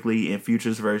perfectly, and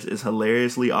Future's verse is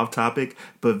hilariously off-topic,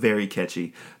 but very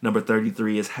catchy. Number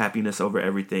 33 is Happiness Over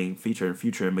Everything, featuring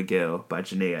Future and Miguel by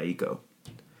Jhené Aiko.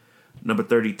 Number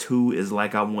 32 is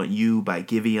Like I Want You by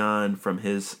Giveon from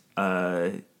his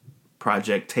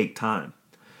project Take Time.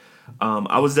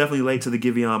 I was definitely late to the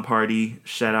Giveon party.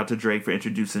 Shout out to Drake for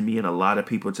introducing me and a lot of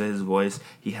people to his voice.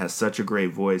 He has such a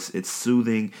great voice. It's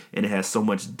soothing, and it has so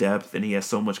much depth, and he has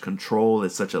so much control.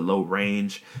 It's such a low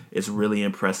range. It's really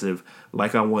impressive.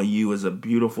 Like I Want You is a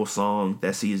beautiful song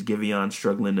that sees Giveon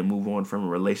struggling to move on from a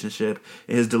relationship,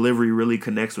 and his delivery really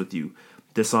connects with you.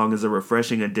 This song is a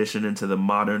refreshing addition into the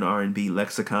modern R&B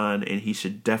lexicon, and he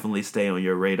should definitely stay on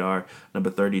your radar. Number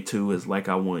 32 is Like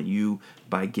I Want You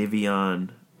by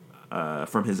Giveon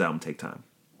from his album Take Time.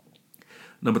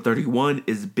 Number 31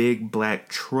 is Big Black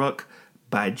Truck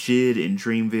by Jid and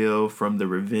Dreamville from the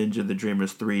Revenge of the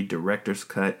Dreamers 3 Director's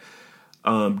Cut.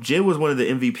 Jid was one of the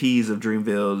MVPs of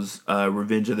Dreamville's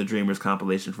Revenge of the Dreamers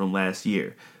compilation from last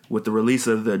year. With the release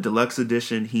of the deluxe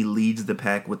edition, he leads the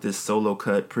pack with this solo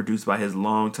cut produced by his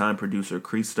longtime producer,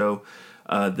 Cristo.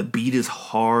 The beat is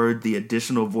hard. The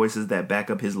additional voices that back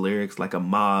up his lyrics like a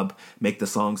mob make the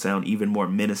song sound even more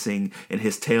menacing, and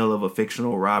his tale of a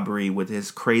fictional robbery with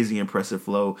his crazy impressive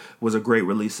flow was a great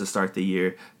release to start the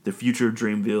year. The future of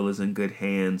Dreamville is in good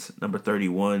hands. Number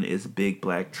 31 is Big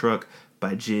Black Truck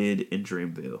by Jid and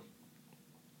Dreamville.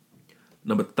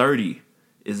 Number 30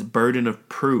 is Burden of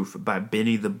Proof by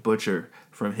Benny the Butcher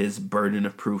from his Burden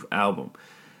of Proof album.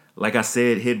 Like I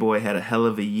said, Hit Boy had a hell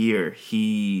of a year.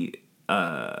 He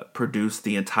produced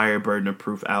the entire Burden of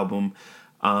Proof album,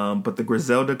 but the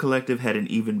Griselda Collective had an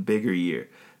even bigger year.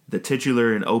 The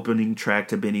titular and opening track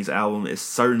to Benny's album is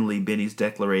certainly Benny's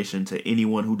declaration to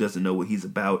anyone who doesn't know what he's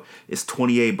about. It's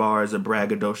 28 bars of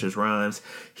braggadocious rhymes.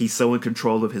 He's so in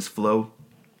control of his flow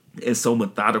and so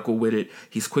methodical with it.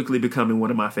 He's quickly becoming one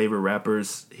of my favorite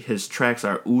rappers. His tracks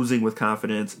are oozing with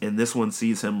confidence, and this one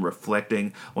sees him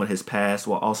reflecting on his past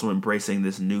while also embracing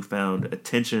this newfound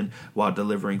attention while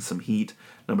delivering some heat.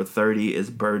 Number 30 is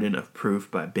Burden of Proof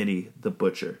by Benny the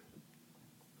Butcher.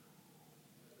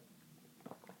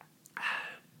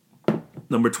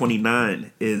 Number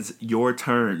 29 is Your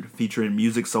Turn, featuring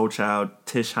Musiq Soulchild,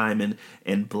 Tish Hyman,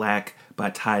 and Black by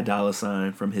Ty Dolla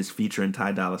 $ign from his featuring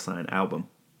Ty Dolla $ign album.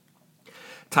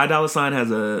 Ty Dolla $ign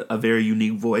has a very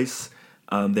unique voice.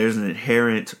 There's an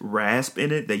inherent rasp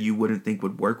in it that you wouldn't think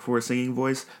would work for a singing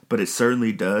voice, but it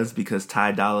certainly does because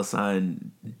Ty Dolla $ign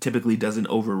typically doesn't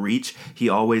overreach. He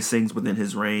always sings within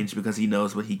his range because he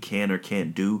knows what he can or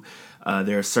can't do.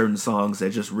 There are certain songs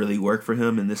that just really work for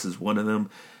him, and this is one of them.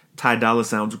 Ty Dolla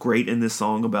sounds great in this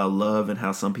song about love and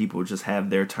how some people just have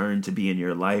their turn to be in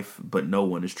your life, but no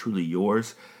one is truly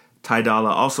yours. Ty Dolla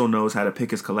also knows how to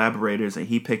pick his collaborators, and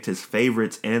he picked his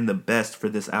favorites and the best for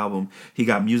this album. He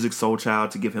got Musiq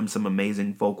Soulchild to give him some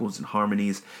amazing vocals and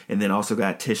harmonies, and then also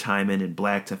got Tish Hyman and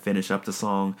Black to finish up the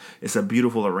song. It's a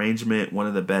beautiful arrangement, one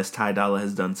of the best Ty Dolla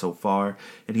has done so far,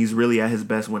 and he's really at his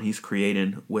best when he's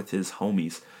creating with his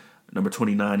homies. Number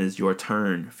 29 is Your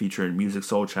Turn, featuring Musiq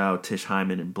Soulchild, Tish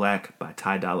Hyman, and Black by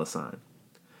Ty Dolla $ign.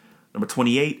 Number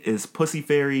 28 is Pussy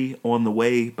Fairy On The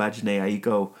Way by Jhené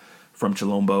Aiko from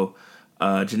Chilombo.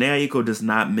 Jhené Aiko does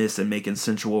not miss at making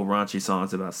sensual, raunchy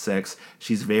songs about sex.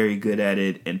 She's very good at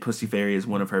it, and Pussy Fairy is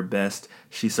one of her best.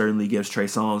 She certainly gives Trey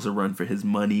Songz a run for his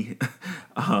money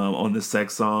on the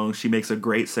sex song. She makes a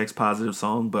great sex-positive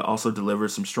song, but also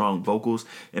delivers some strong vocals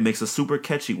and makes a super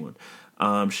catchy one.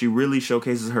 She really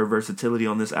showcases her versatility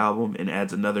on this album and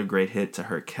adds another great hit to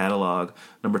her catalog.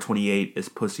 Number 28 is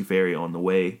Pussy Fairy On The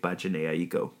Way by Jhené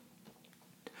Aiko.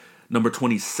 Number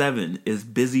 27 is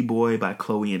Busy Boy by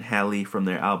Chloe and Halle from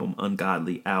their album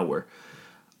Ungodly Hour.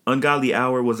 Ungodly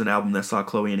Hour was an album that saw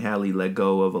Chloe and Halle let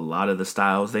go of a lot of the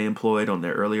styles they employed on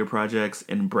their earlier projects,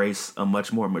 embrace a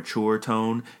much more mature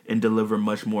tone, and deliver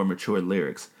much more mature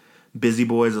lyrics. Busy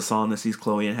Boy is a song that sees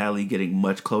Chloe and Halle getting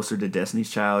much closer to Destiny's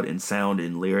Child in sound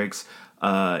and lyrics.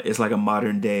 It's like a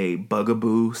modern day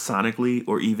Bugaboo sonically,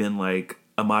 or even like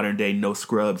a modern day No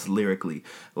Scrubs lyrically,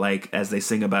 like as they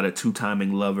sing about a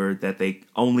two-timing lover that they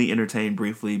only entertain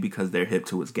briefly because they're hip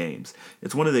to his games.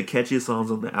 It's one of the catchiest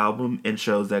songs on the album and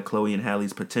shows that Chloe and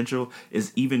Halle's potential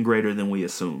is even greater than we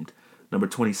assumed. Number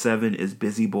 27 is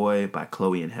Busy Boy by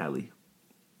Chloe and Halle.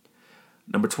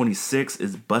 Number 26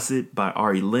 is Bust It by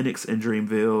Ari Lennox and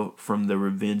Dreamville from the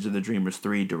Revenge of the Dreamers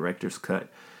 3 Director's Cut.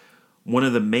 One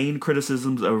of the main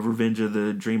criticisms of Revenge of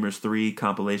the Dreamers 3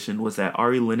 compilation was that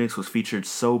Ari Lennox was featured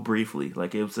so briefly.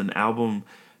 Like, it was an album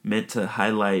meant to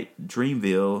highlight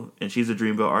Dreamville, and she's a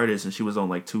Dreamville artist, and she was on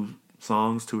like 2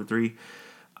 songs, 2 or 3.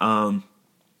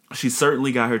 She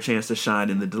certainly got her chance to shine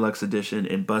in the deluxe edition,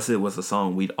 and Bust It was a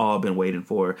song we'd all been waiting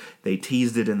for. They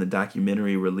teased it in the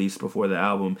documentary released before the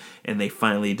album, and they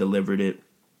finally delivered it.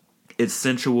 It's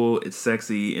sensual, it's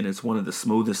sexy, and it's one of the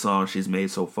smoothest songs she's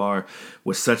made so far,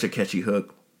 with such a catchy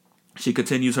hook. She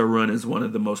continues her run as one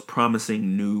of the most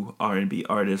promising new R&B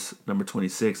artists. Number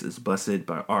 26 is Bust It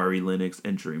by Ari Lennox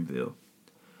and Dreamville.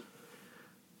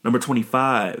 Number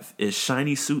 25 is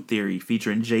Shiny Suit Theory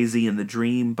featuring Jay-Z and The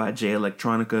Dream by Jay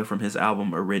Electronica from his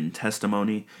album A Written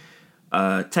Testimony.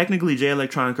 Technically, Jay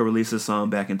Electronica released this song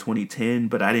back in 2010,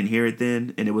 but I didn't hear it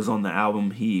then, and it was on the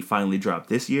album he finally dropped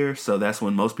this year, so that's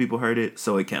when most people heard it,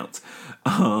 so it counts.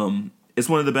 It's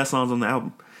one of the best songs on the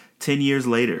album. 10 years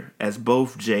later, as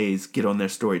both Jays get on their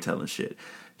storytelling shit,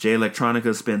 Jay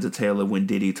Electronica spins a tale of when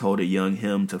Diddy told a young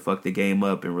him to fuck the game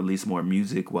up and release more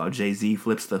music, while Jay-Z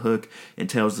flips the hook and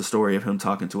tells the story of him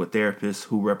talking to a therapist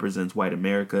who represents white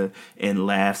America and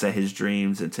laughs at his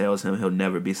dreams and tells him he'll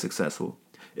never be successful.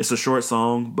 It's a short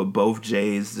song, but both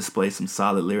Jays display some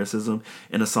solid lyricism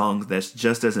in a song that's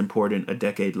just as important a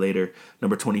decade later.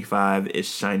 Number 25 is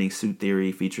Shiny Suit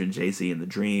Theory featuring Jay-Z and The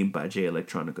Dream by Jay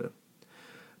Electronica.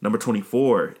 Number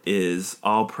 24 is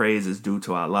All Praise Is Due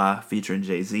to Allah featuring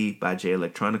Jay-Z by Jay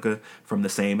Electronica from the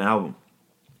same album.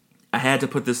 I had to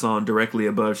put this on directly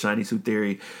above Shiny Suit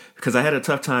Theory because I had a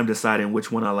tough time deciding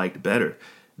which one I liked better.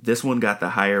 This one got the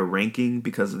higher ranking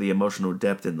because of the emotional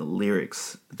depth in the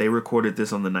lyrics. They recorded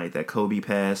this on the night that Kobe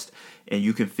passed, and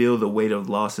you can feel the weight of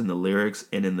loss in the lyrics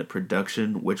and in the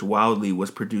production, which wildly was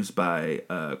produced by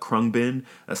Khruangbin,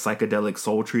 a psychedelic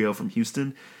soul trio from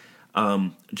Houston.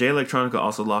 Jay Electronica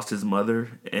also lost his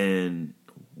mother, and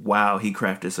wow, he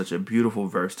crafted such a beautiful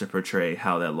verse to portray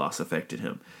how that loss affected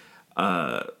him.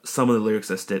 Some of the lyrics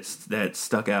that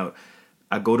stuck out: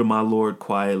 I go to my Lord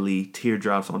quietly,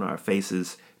 teardrops on our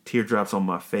faces, teardrops on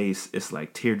my face. It's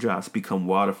like teardrops become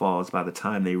waterfalls by the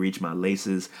time they reach my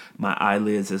laces. My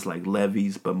eyelids is like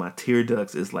levees, but my tear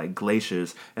ducts is like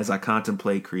glaciers. As I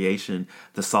contemplate creation,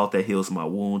 the salt that heals my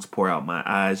wounds pour out my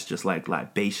eyes just like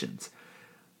libations.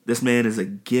 This man is a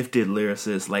gifted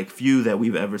lyricist like few that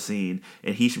we've ever seen,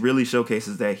 and he really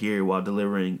showcases that here while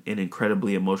delivering an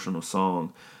incredibly emotional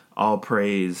song. All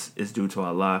Praise is Due to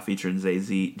Allah featuring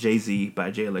Jay-Z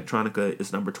by Jay Electronica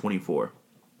is number 24.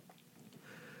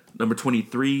 Number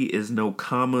 23 is No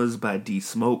Commas by D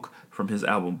Smoke from his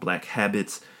album Black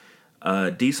Habits.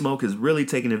 D Smoke is really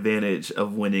taking advantage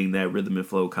of winning that Rhythm and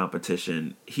Flow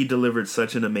competition. He delivered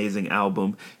such an amazing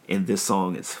album, and this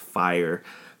song is fire.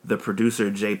 The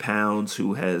producer Jay Pounds,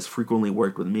 who has frequently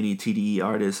worked with many TDE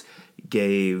artists,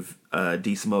 gave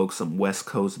D Smoke some West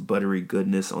Coast buttery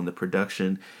goodness on the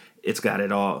production. It's got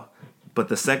it all. But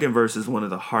the second verse is one of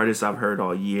the hardest I've heard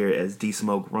all year, as D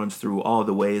Smoke runs through all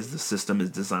the ways the system is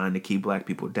designed to keep black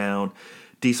people down.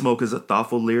 D Smoke is a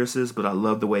thoughtful lyricist, but I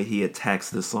love the way he attacks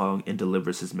the song and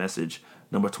delivers his message.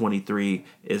 Number 23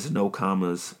 is No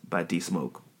Commas by D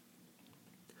Smoke.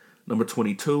 Number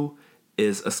 22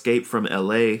 is Escape from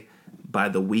LA by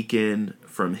The Weeknd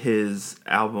from his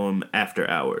album After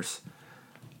Hours.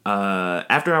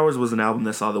 After Hours was an album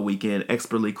that saw The Weeknd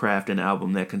expertly craft an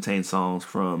album that contained songs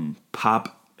from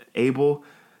pop Abel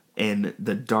and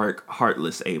the dark,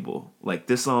 heartless Abel. Like,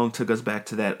 this song took us back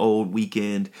to that old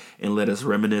Weeknd and let us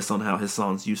reminisce on how his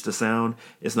songs used to sound.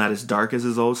 It's not as dark as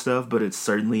his old stuff, but it's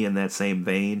certainly in that same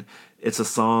vein. It's a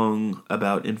song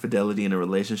about infidelity in a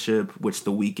relationship, which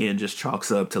The Weeknd just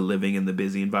chalks up to living in the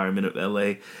busy environment of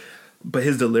LA. But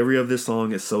his delivery of this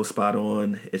song is so spot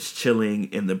on. It's chilling,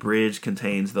 and the bridge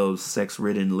contains those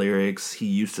sex-ridden lyrics he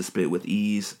used to spit with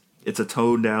ease. It's a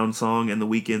toned-down song in The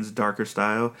Weeknd's darker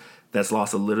style that's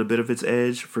lost a little bit of its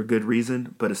edge for good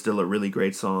reason, but it's still a really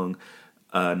great song.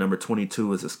 Number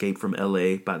 22 is Escape from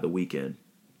LA by The Weeknd.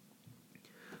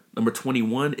 Number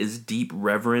 21 is Deep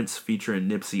Reverence featuring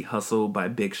Nipsey Hussle by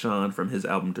Big Sean from his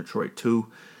album Detroit 2.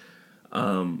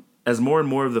 As more and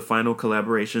more of the final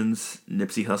collaborations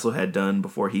Nipsey Hussle had done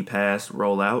before he passed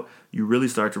roll out, you really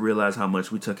start to realize how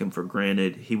much we took him for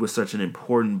granted. He was such an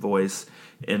important voice,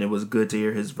 and it was good to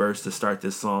hear his verse to start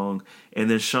this song. And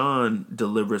then Sean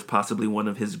delivers possibly one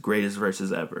of his greatest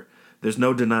verses ever. There's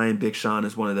no denying Big Sean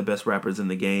is one of the best rappers in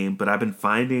the game, but I've been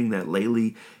finding that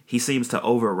lately he seems to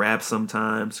over-rap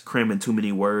sometimes, cramming too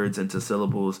many words into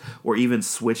syllables, or even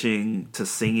switching to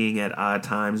singing at odd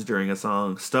times during a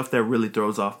song, stuff that really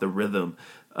throws off the rhythm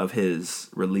of his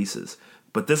releases.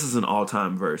 But this is an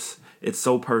all-time verse. It's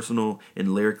so personal,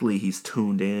 and lyrically he's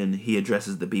tuned in. He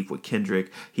addresses the beef with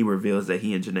Kendrick. He reveals that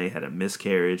he and Janae had a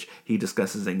miscarriage. He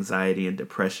discusses anxiety and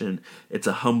depression. It's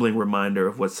a humbling reminder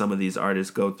of what some of these artists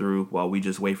go through while we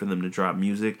just wait for them to drop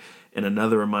music, and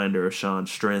another reminder of Sean's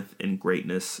strength and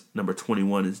greatness. Number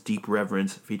 21 is Deep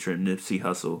Reverence featuring Nipsey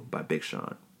Hussle by Big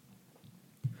Sean.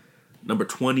 Number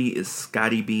 20 is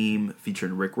Scotty Beam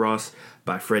featuring Rick Ross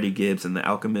by Freddie Gibbs and The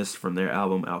Alchemist from their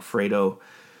album Alfredo.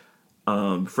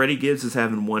 Freddie Gibbs is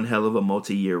having one hell of a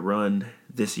multi-year run.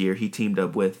 This year he teamed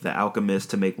up with The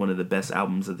Alchemist to make one of the best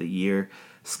albums of the year.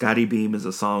 Scotty Beam is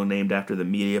a song named after the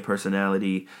media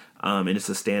personality, and it's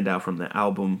a standout from the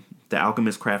album. The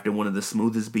Alchemist crafted one of the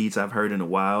smoothest beats I've heard in a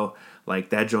while. Like,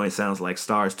 that joint sounds like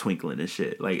stars twinkling and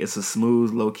shit. Like, it's a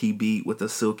smooth, low-key beat with a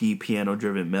silky,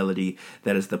 piano-driven melody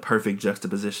that is the perfect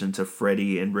juxtaposition to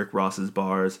Freddie and Rick Ross's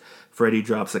bars. Freddie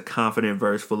drops a confident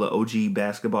verse full of OG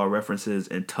basketball references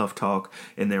and tough talk,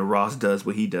 and then Ross does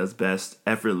what he does best,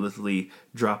 effortlessly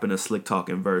dropping a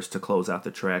slick-talking verse to close out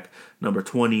the track. Number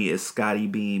 20 is Scotty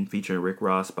Beam featuring Rick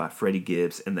Ross by Freddie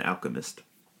Gibbs and The Alchemist.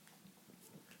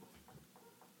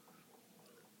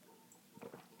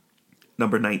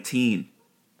 Number 19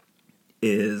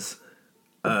 is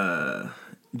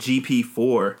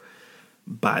GP4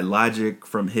 by Logic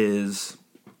from his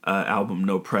album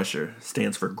No Pressure.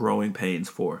 Stands for Growing Pains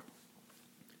 4.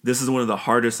 This is one of the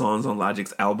hardest songs on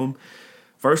Logic's album.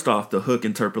 First off, the hook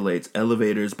interpolates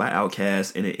Elevators by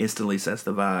Outkast, and it instantly sets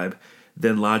the vibe.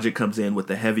 Then Logic comes in with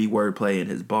the heavy wordplay in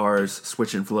his bars,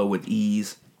 switching flow with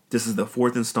ease. This is the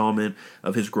fourth installment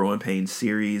of his Growing Pains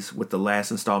series, with the last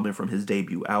installment from his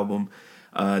debut album.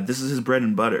 This is his bread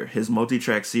and butter. His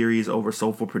multi-track series over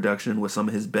soulful production with some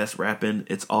of his best rapping.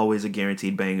 It's always a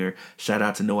guaranteed banger. Shout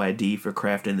out to No ID for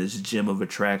crafting this gem of a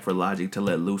track for Logic to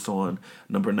let loose on.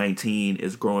 Number 19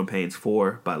 is Growing Pains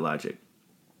 4 by Logic.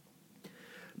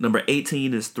 Number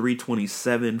 18 is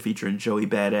 327 featuring Joey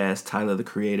Badass, Tyler the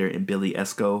Creator, and Billy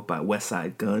Esco by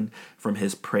Westside Gunn from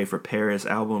his Pray for Paris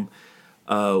album.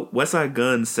 Westside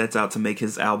Gunn sets out to make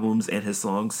his albums and his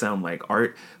songs sound like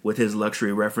art, with his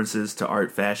luxury references to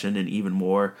art, fashion, and even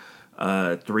more.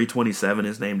 327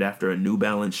 is named after a New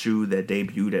Balance shoe that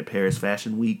debuted at Paris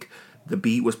Fashion Week. The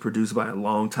beat was produced by a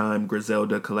longtime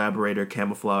Griselda collaborator,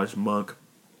 Camouflage Monk.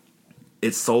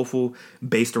 It's soulful,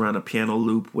 based around a piano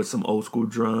loop with some old school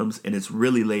drums, and it's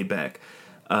really laid back.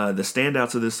 The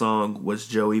standouts of this song was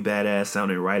Joey Badass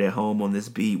sounding right at home on this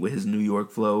beat with his New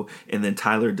York flow, and then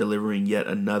Tyler delivering yet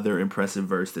another impressive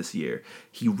verse this year.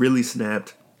 He really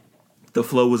snapped. The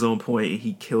flow was on point and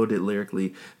he killed it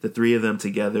lyrically. The three of them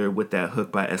together with that hook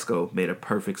by Esco made a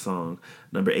perfect song.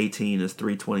 Number 18 is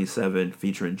 327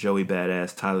 featuring Joey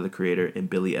Badass, Tyler the Creator, and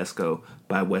Billy Esco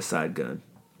by Westside Gunn.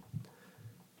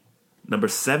 Number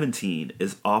 17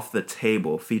 is Off the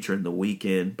Table featuring The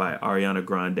Weeknd by Ariana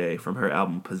Grande from her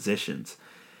album Positions.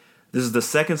 This is the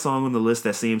second song on the list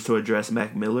that seems to address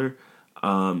Mac Miller.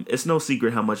 It's no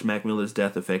secret how much Mac Miller's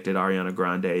death affected Ariana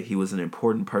Grande. He was an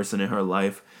important person in her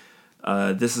life.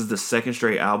 This is the second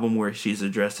straight album where she's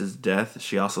addressed his death.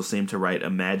 She also seemed to write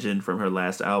Imagine from her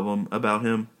last album about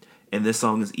him. And this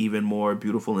song is even more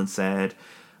beautiful and sad.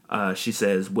 She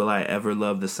says, "Will I ever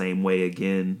love the same way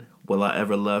again? Will I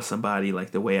ever love somebody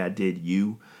like the way I did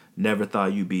you? Never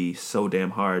thought you'd be so damn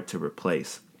hard to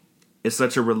replace." It's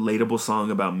such a relatable song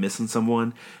about missing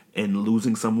someone and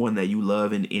losing someone that you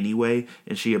love in any way.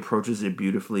 And she approaches it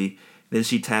beautifully. Then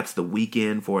she taps The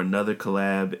Weeknd for another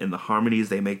collab, and the harmonies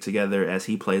they make together as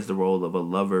he plays the role of a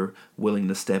lover willing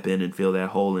to step in and fill that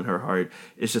hole in her heart.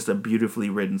 It's just a beautifully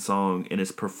written song, and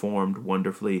it's performed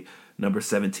wonderfully. Number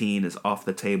 17 is Off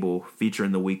the Table,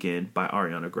 featuring The Weeknd by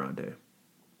Ariana Grande.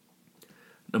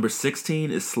 Number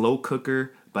 16 is Slow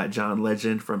Cooker by John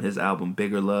Legend from his album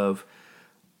Bigger Love.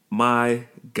 My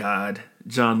God,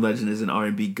 John Legend is an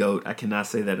R&B GOAT. I cannot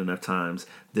say that enough times.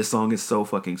 This song is so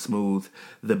fucking smooth.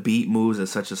 The beat moves at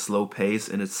such a slow pace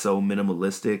and it's so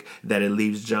minimalistic that it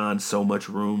leaves John so much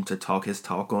room to talk his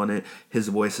talk on it. His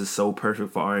voice is so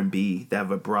perfect for R&B. That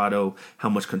vibrato, how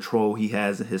much control he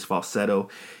has in his falsetto.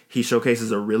 He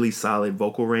showcases a really solid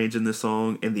vocal range in this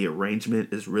song, and the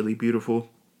arrangement is really beautiful.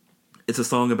 It's a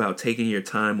song about taking your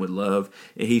time with love,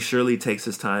 and he surely takes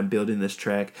his time building this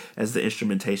track as the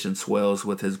instrumentation swells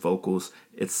with his vocals.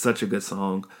 It's such a good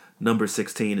song. Number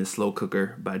 16 is Slow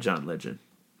Cooker by John Legend.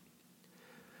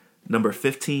 Number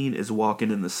 15 is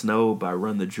Walking in the Snow by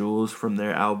Run the Jewels from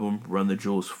their album Run the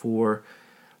Jewels 4.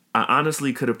 I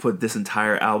honestly could have put this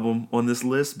entire album on this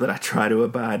list, but I try to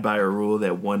abide by a rule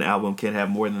that one album can't have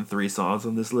more than 3 songs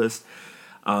on this list.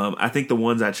 I think the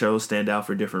ones I chose stand out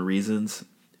for different reasons.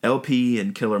 LP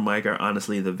and Killer Mike are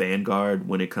honestly the vanguard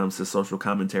when it comes to social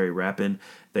commentary rapping.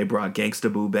 They brought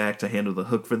Gangsta Boo back to handle the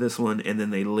hook for this one, and then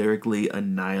they lyrically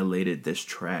annihilated this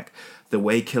track. The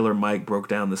way Killer Mike broke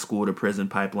down the school-to-prison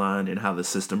pipeline and how the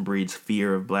system breeds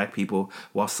fear of black people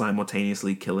while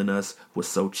simultaneously killing us was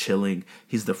so chilling.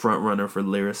 He's the front runner for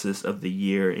Lyricist of the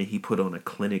Year, and he put on a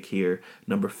clinic here.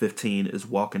 Number 15 is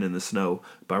Walking in the Snow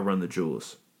by Run the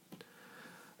Jewels.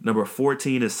 Number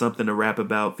 14 is Something to Rap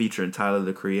About featuring Tyler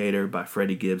the Creator by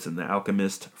Freddie Gibbs and The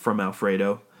Alchemist from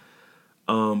Alfredo.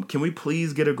 Can we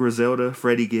please get a Griselda,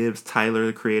 Freddie Gibbs, Tyler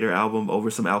the Creator album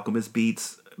over some Alchemist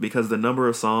beats? Because the number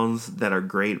of songs that are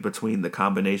great between the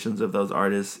combinations of those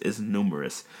artists is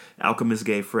numerous. Alchemist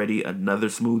gave Freddie another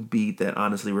smooth beat that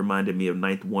honestly reminded me of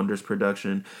Ninth Wonder's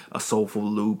production, a soulful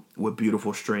loop with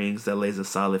beautiful strings that lays a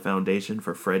solid foundation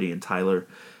for Freddie and Tyler.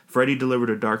 Freddie delivered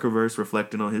a darker verse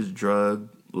reflecting on his drug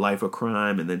life of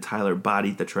crime, and then Tyler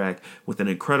bodied the track with an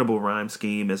incredible rhyme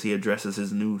scheme as he addresses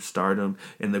his new stardom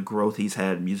and the growth he's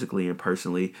had musically and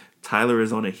personally. Tyler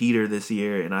is on a heater this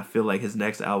year, and I feel like his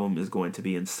next album is going to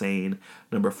be insane.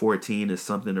 Number 14 is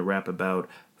Something to Rap About,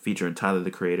 featuring Tyler the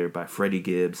Creator by Freddie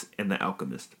Gibbs and The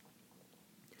Alchemist.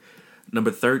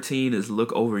 Number 13 is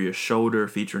Look Over Your Shoulder,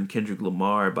 featuring Kendrick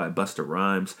Lamar by Busta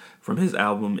Rhymes from his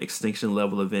album Extinction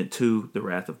Level Event 2, The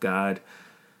Wrath of God.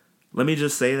 Let me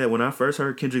just say that when I first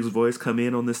heard Kendrick's voice come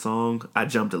in on this song, I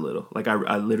jumped a little. Like,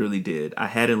 I literally did. I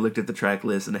hadn't looked at the track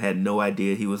list and I had no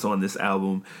idea he was on this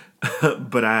album.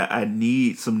 But I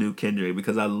need some new Kendrick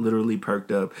because I literally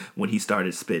perked up when he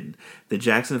started spitting. The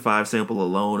Jackson 5 sample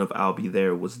alone of I'll Be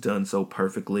There was done so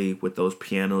perfectly with those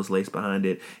pianos laced behind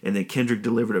it. And then Kendrick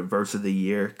delivered a verse of the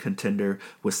year contender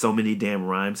with so many damn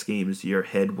rhyme schemes your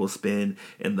head will spin,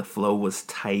 and the flow was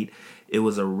tight. It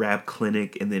was a rap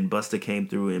clinic, and then Busta came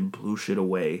through and blew shit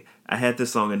away. I had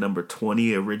this song at number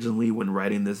 20 originally when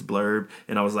writing this blurb,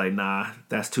 and I was like, nah,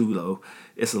 that's too low.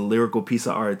 It's a lyrical piece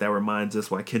of art that reminds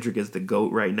us why Kendrick is the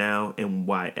GOAT right now and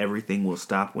why everything will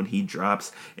stop when he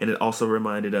drops. And it also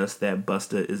reminded us that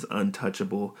Busta is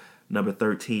untouchable. Number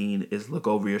 13 is Look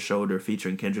Over Your Shoulder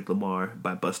featuring Kendrick Lamar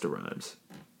by Busta Rhymes.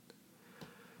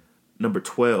 Number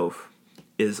 12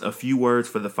 is A Few Words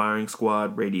for the Firing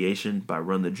Squad, Radiation by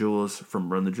Run the Jewels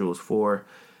from Run the Jewels 4.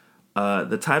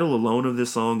 The title alone of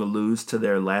this song alludes to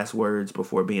their last words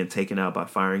before being taken out by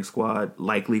Firing Squad,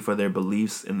 likely for their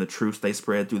beliefs and the truths they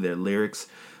spread through their lyrics.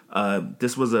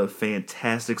 This was a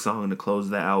fantastic song to close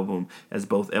the album, as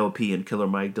both LP and Killer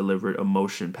Mike delivered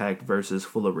emotion-packed verses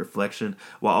full of reflection,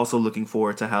 while also looking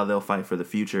forward to how they'll fight for the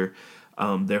future.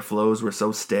 Their flows were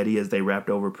so steady as they rapped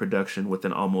over production with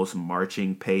an almost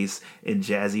marching pace and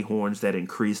jazzy horns that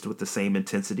increased with the same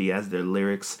intensity as their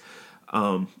lyrics.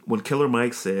 When Killer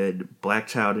Mike said, "Black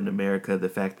child in America, the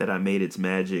fact that I made its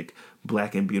magic,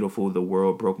 black and beautiful, the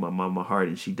world broke my mama heart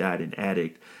and she died an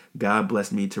addict. God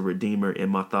blessed me to redeem her in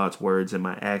my thoughts, words, and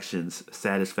my actions.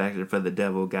 Satisfaction for the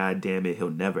devil, God damn it,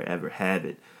 he'll never ever have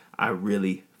it." I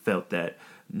really felt that.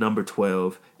 Number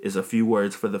 12 is A Few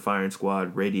Words for the Firing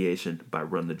Squad, Radiation by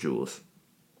Run the Jewels.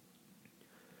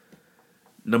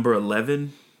 Number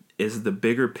 11 is The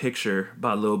Bigger Picture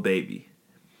by Lil Baby.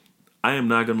 I am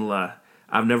not going to lie.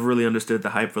 I've never really understood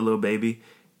the hype for Lil Baby.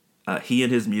 He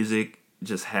and his music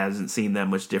just hasn't seemed that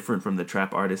much different from the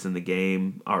trap artists in the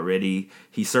game already.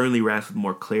 He certainly raps with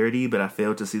more clarity, but I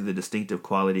failed to see the distinctive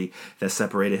quality that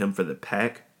separated him from the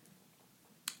pack.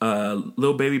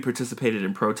 Lil Baby participated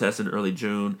in protests in early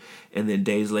June, and then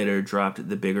days later dropped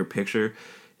The Bigger Picture,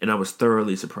 and I was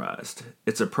thoroughly surprised.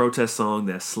 It's a protest song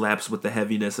that slaps with the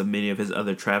heaviness of many of his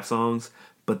other trap songs,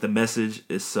 but the message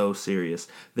is so serious.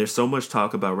 There's so much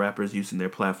talk about rappers using their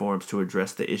platforms to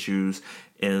address the issues,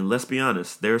 and let's be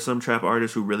honest, there are some trap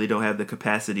artists who really don't have the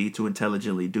capacity to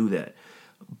intelligently do that.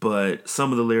 But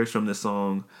some of the lyrics from this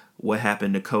song, "What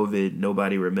happened to COVID?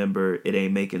 Nobody remember. It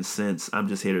ain't making sense. I'm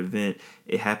just here to vent.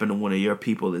 It happened to one of your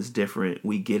people. It's different.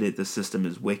 We get it. The system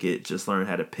is wicked. Just learn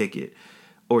how to pick it."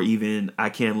 Or even, "I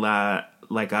can't lie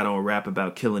like I don't rap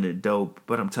about killing and dope,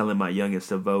 but I'm telling my youngest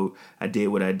to vote. I did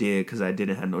what I did because I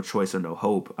didn't have no choice or no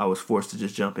hope. I was forced to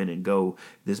just jump in and go.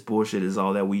 This bullshit is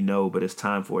all that we know, but it's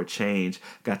time for a change.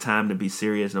 Got time to be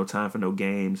serious, no time for no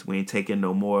games. We ain't taking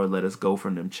no more. Let us go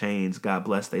from them chains. God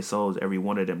bless they souls, every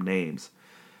one of them names."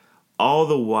 All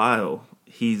the while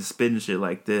he's spitting shit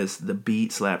like this, the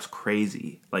beat slaps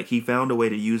crazy. Like, he found a way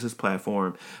to use his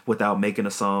platform without making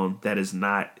a song that is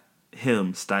not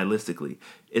him stylistically.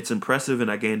 It's impressive,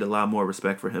 and I gained a lot more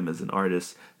respect for him as an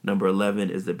artist. Number 11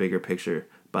 is The Bigger Picture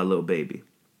by Lil Baby.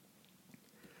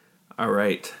 All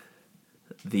right.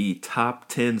 The top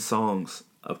 10 songs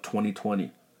of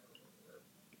 2020.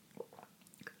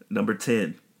 Number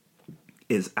 10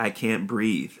 is I Can't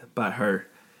Breathe by Her.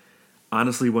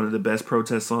 Honestly, one of the best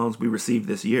protest songs we received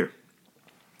this year.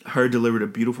 Her delivered a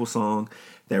beautiful song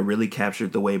that really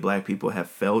captured the way black people have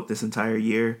felt this entire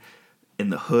year. In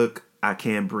the hook, "I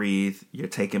can't breathe, you're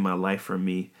taking my life from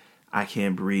me. I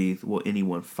can't breathe, will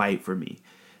anyone fight for me?"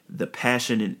 The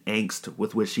passion and angst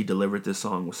with which she delivered this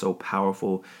song was so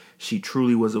powerful. She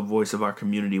truly was a voice of our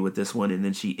community with this one, and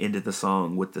then she ended the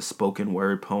song with the spoken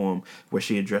word poem where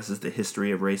she addresses the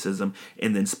history of racism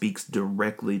and then speaks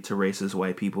directly to racist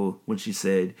white people when she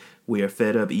said, "We are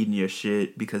fed up eating your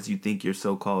shit because you think your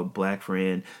so-called black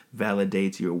friend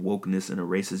validates your wokeness and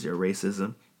erases your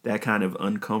racism. That kind of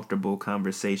uncomfortable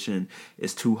conversation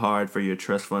is too hard for your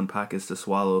trust fund pockets to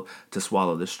swallow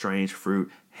the strange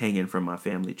fruit hanging from my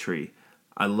family tree."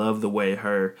 I love the way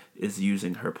Her is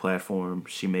using her platform.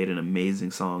 She made an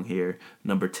amazing song here.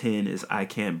 Number 10 is I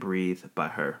Can't Breathe by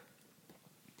Her.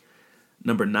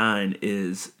 Number 9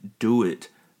 is Do It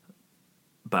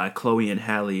by Chloe and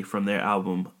Halle from their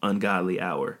album Ungodly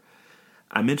Hour.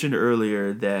 I mentioned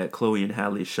earlier that Chloe and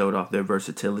Halle showed off their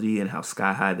versatility and how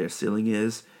sky high their ceiling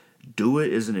is. Do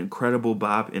It is an incredible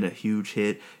bop and a huge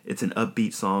hit. It's an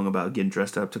upbeat song about getting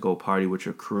dressed up to go party with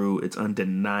your crew. It's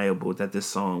undeniable that this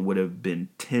song would have been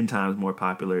 10 times more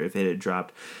popular if it had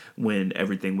dropped when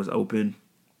everything was open,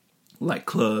 like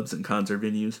clubs and concert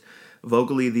venues.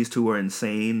 Vocally, these two are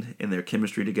insane, and their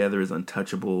chemistry together is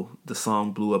untouchable. The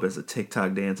song blew up as a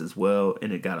TikTok dance as well,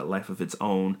 and it got a life of its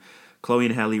own. Chloe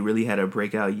and Halle really had a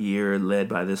breakout year led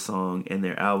by this song and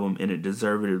their album, and it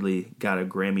deservedly got a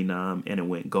Grammy nom, and it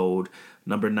went gold.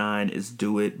 Number 9 is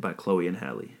Do It by Chloe and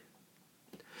Halle.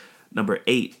 Number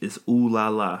 8 is Ooh La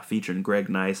La featuring Greg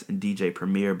Nice and DJ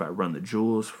Premier by Run the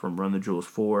Jewels from Run the Jewels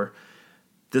 4.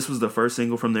 This was the first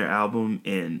single from their album,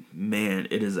 and man,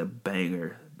 it is a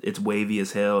banger. It's wavy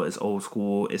as hell, it's old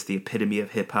school, it's the epitome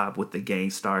of hip-hop with the Gang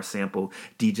Starr sample,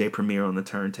 DJ Premier on the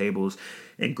turntables,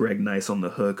 and Greg Nice on the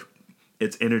hook.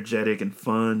 It's energetic and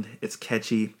fun, it's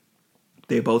catchy.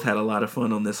 They both had a lot of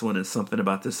fun on this one, and something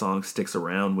about this song sticks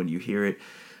around when you hear it.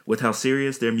 With how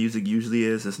serious their music usually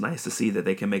is, it's nice to see that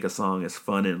they can make a song as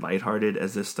fun and lighthearted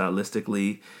as this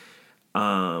stylistically.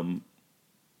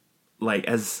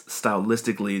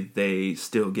 They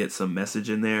still get some message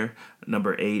in there.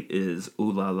 Number 8 is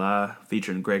Ooh La La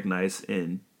featuring Greg Nice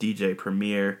and DJ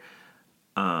Premier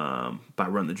by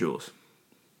Run the Jewels.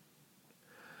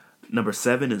 Number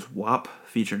 7 is WAP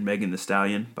featuring Megan Thee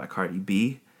Stallion by Cardi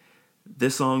B.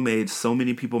 This song made so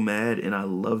many people mad, and I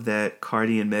love that.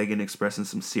 Cardi and Megan expressing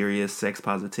some serious sex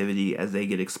positivity as they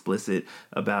get explicit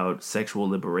about sexual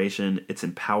liberation. It's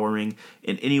empowering,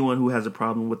 and anyone who has a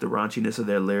problem with the raunchiness of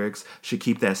their lyrics should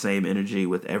keep that same energy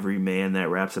with every man that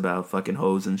raps about fucking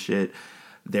hoes and shit.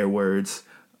 Their words.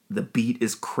 The beat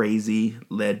is crazy,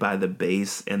 led by the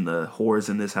bass and the whores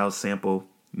in this house sample.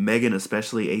 Megan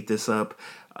especially ate this up.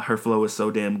 Her flow is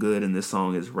so damn good, and this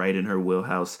song is right in her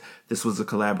wheelhouse. This was a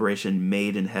collaboration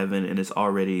made in heaven, and it's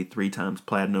already 3 times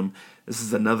platinum. This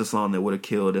is another song that would have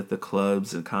killed if the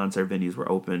clubs and concert venues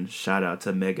were open. Shout out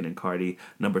to Megan and Cardi.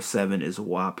 Number 7 is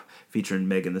WAP, featuring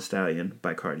Megan Thee Stallion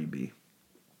by Cardi B.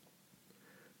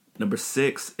 Number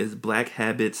 6 is Black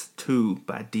Habits 2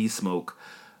 by D-Smoke,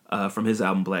 from his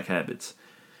album Black Habits.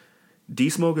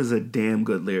 D-Smoke is a damn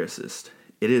good lyricist.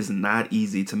 It is not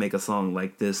easy to make a song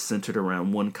like this centered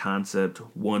around one concept,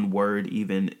 one word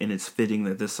even, and it's fitting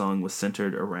that this song was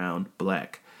centered around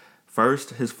black.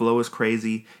 First, his flow is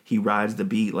crazy. He rides the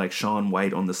beat like Shaun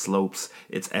White on the slopes.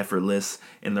 It's effortless,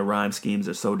 and the rhyme schemes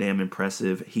are so damn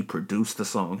impressive. He produced the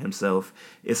song himself.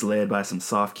 It's led by some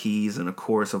soft keys and a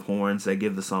chorus of horns that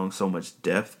give the song so much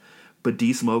depth. But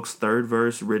D-Smoke's third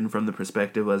verse, written from the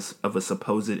perspective of a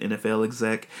supposed NFL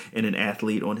exec and an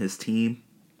athlete on his team,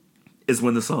 is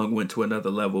when the song went to another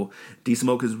level.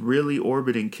 D-Smoke is really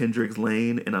orbiting Kendrick's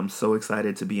lane, and I'm so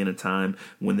excited to be in a time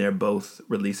when they're both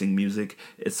releasing music.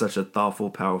 It's such a thoughtful,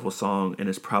 powerful song, and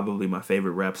it's probably my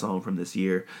favorite rap song from this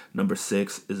year. Number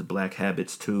 6 is Black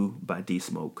Habits 2 by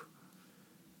D-Smoke.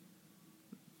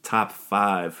 Top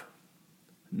 5.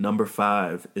 Number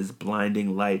 5 is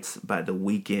Blinding Lights by The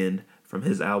Weeknd from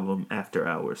his album After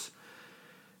Hours.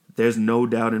 There's no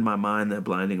doubt in my mind that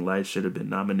Blinding Lights should have been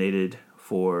nominated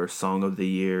for Song of the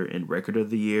Year and Record of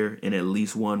the Year, and at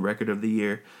least one Record of the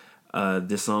Year.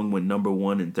 This song went number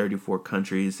 1 in 34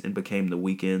 countries and became The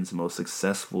Weeknd's most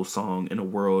successful song in a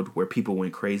world where people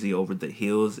went crazy over The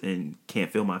Hills and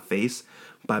Can't Feel My Face.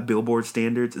 By Billboard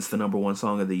standards, it's the number 1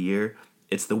 song of the year.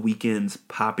 It's The Weeknd's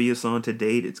poppiest song to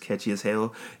date. It's catchy as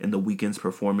hell, and The Weeknd's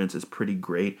performance is pretty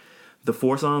great. The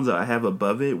 4 songs I have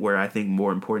above it were, I think,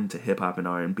 more important to hip-hop and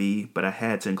R&B, but I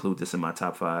had to include this in my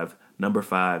top 5. Number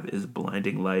 5 is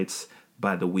Blinding Lights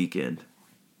by The Weeknd.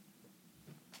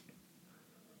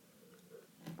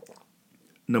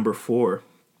 Number 4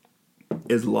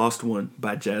 is Lost One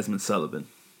by Jazmine Sullivan.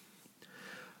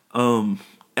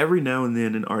 Every now and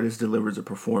then an artist delivers a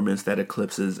performance that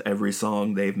eclipses every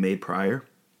song they've made prior.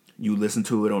 You listen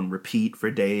to it on repeat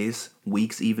for days,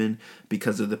 weeks even,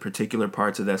 because of the particular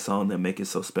parts of that song that make it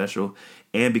so special,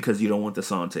 and because you don't want the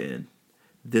song to end.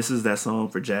 This is that song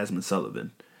for Jazmine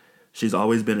Sullivan. She's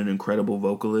always been an incredible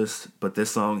vocalist, but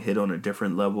this song hit on a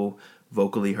different level.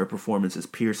 Vocally, her performance is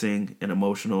piercing and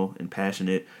emotional and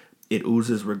passionate. It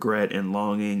oozes regret and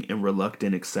longing and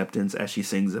reluctant acceptance as she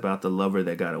sings about the lover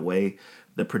that got away.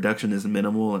 The production is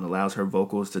minimal and allows her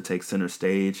vocals to take center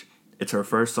stage. It's her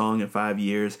first song in 5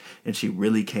 years, and she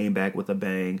really came back with a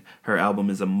bang. Her album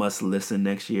is a must-listen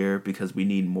next year because we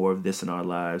need more of this in our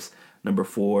lives. Number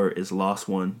 4 is Lost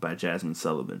One by Jazmine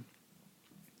Sullivan.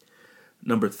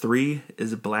 Number 3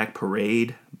 is Black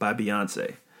Parade by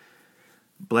Beyonce.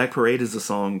 Black Parade is a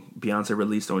song Beyonce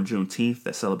released on Juneteenth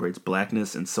that celebrates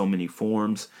blackness in so many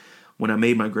forms. When I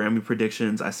made my Grammy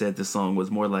predictions, I said this song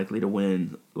was more likely to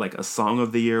win like a Song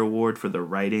of the Year award for the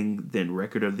writing than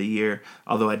Record of the Year,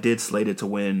 although I did slate it to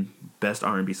win Best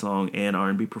R&B Song and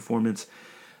R&B Performance.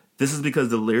 This is because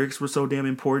the lyrics were so damn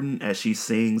important as she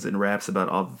sings and raps about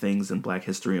all the things in black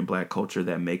history and black culture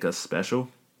that make us special.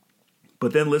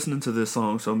 But then listening to this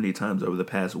song so many times over the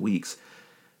past weeks,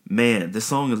 man, this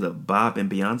song is a bop,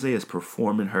 and Beyonce is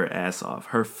performing her ass off.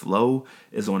 Her flow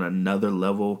is on another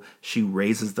level. She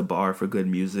raises the bar for good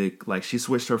music. Like, she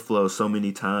switched her flow so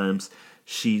many times.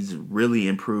 She's really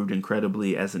improved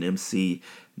incredibly as an MC.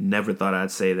 Never thought I'd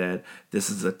say that.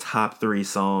 This is a top 3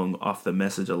 song off the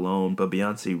message alone, but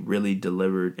Beyonce really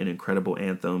delivered an incredible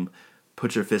anthem.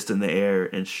 Put your fist in the air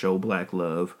and show black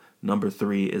love. Number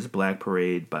 3 is Black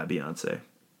Parade by Beyonce.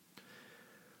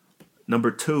 Number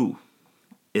 2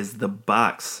 is The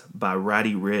Box by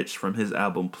Roddy Ricch from his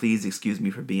album Please Excuse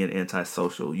Me for Being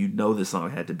Antisocial. You know this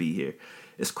song had to be here.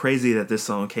 It's crazy that this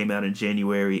song came out in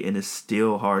January and it's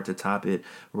still hard to top it.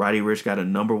 Roddy Ricch got a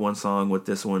number 1 song with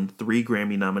this one, 3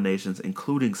 Grammy nominations,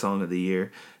 including Song of the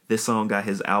Year. This song got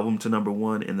his album to number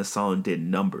 1 and the song did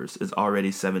numbers. It's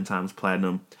already 7 times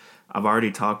platinum. I've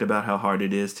already talked about how hard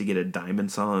it is to get a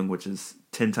diamond song, which is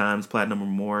 10 times platinum or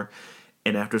more.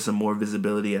 And after some more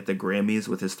visibility at the Grammys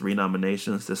with his 3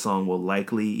 nominations, the song will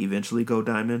likely eventually go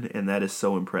diamond, and that is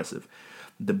so impressive.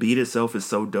 The beat itself is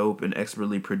so dope and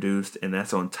expertly produced, and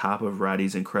that's on top of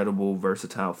Roddy's incredible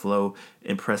versatile flow,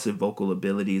 impressive vocal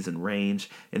abilities and range,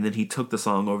 and then he took the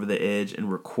song over the edge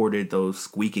and recorded those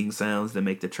squeaking sounds that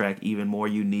make the track even more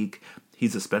unique.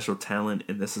 He's a special talent,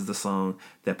 and this is the song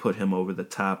that put him over the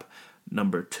top.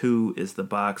 Number 2 is The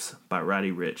Box by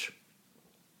Roddy Ricch.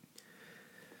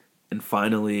 And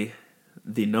finally,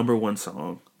 the number 1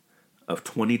 song of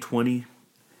 2020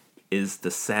 is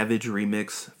the Savage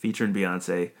remix featuring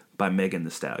Beyonce by Megan Thee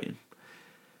Stallion.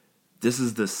 This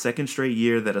is the second straight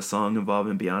year that a song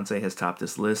involving Beyonce has topped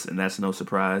this list, and that's no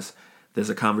surprise. There's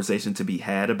a conversation to be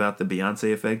had about the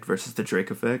Beyonce effect versus the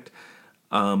Drake effect,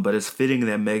 but it's fitting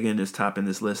that Megan is topping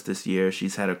this list this year.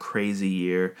 She's had a crazy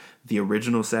year. The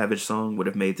original Savage song would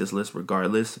have made this list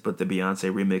regardless, but the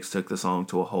Beyonce remix took the song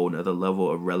to a whole nother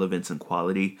level of relevance and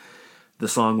quality. The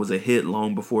song was a hit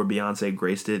long before Beyonce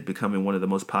graced it, becoming one of the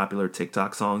most popular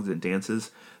TikTok songs and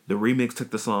dances. The remix took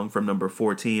the song from number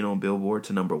 14 on Billboard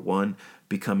to number 1,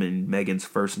 becoming Megan's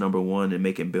first number 1 and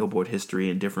making Billboard history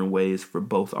in different ways for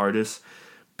both artists.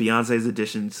 Beyonce's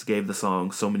additions gave the song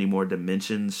so many more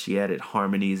dimensions. She added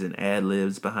harmonies and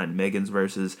ad-libs behind Megan's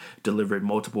verses, delivered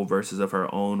multiple verses of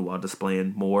her own while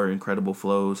displaying more incredible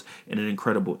flows and an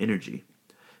incredible energy.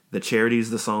 The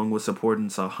charities the song was supporting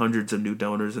saw hundreds of new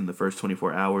donors in the first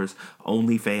 24 hours.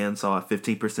 OnlyFans saw a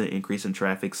 15% increase in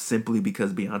traffic simply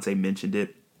because Beyonce mentioned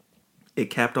it. It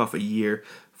capped off a year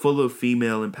full of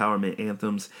female empowerment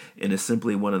anthems and is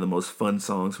simply one of the most fun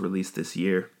songs released this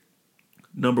year.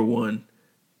 Number 1,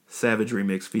 Savage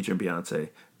remix featuring Beyonce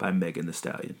by Megan Thee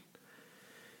Stallion.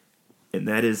 And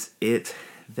that is it.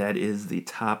 That is the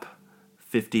top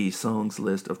 50 songs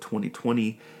list of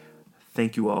 2020.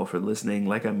 Thank you all for listening.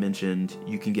 Like I mentioned,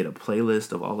 you can get a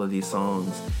playlist of all of these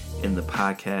songs in the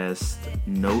podcast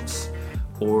notes,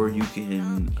 or you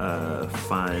can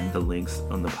find the links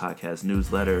on the podcast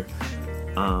newsletter.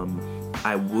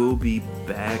 I will be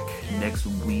back next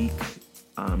week.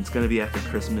 It's going to be after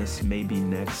Christmas, maybe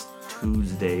next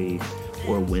Tuesday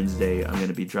or Wednesday. I'm going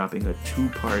to be dropping a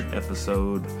 2-part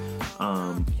episode,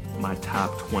 my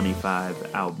top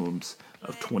 25 albums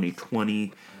of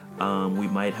 2020. We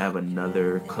might have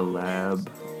another collab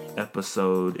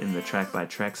episode in the track by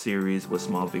track series with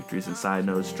small victories and side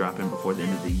notes dropping before the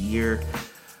end of the year.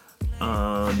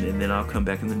 And then I'll come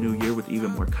back in the new year with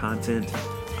even more content.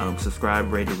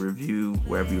 Subscribe, rate, and review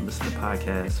wherever you listen to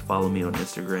podcasts. Follow me on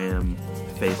Instagram,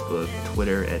 Facebook,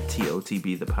 Twitter at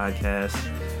TOTB the podcast.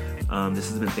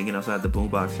 This has been Thinking Outside the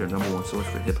Boombox, your number 1 source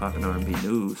for hip hop and R&B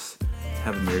news.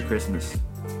 Have a Merry Christmas.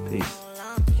 Peace.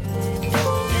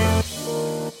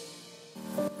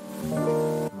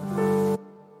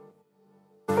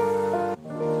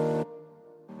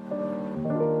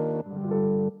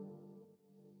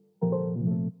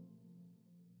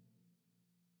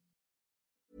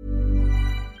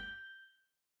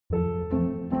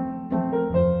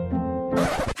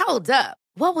 Hold up.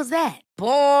 What was that?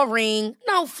 Boring.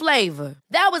 No flavor.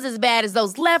 That was as bad as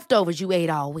those leftovers you ate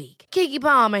all week. Keke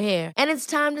Palmer here. And it's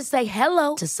time to say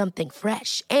hello to something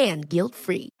fresh and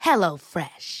guilt-free. Hello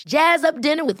Fresh. Jazz up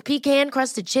dinner with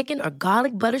pecan-crusted chicken or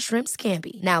garlic butter shrimp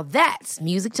scampi. Now that's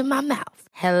music to my mouth.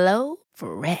 Hello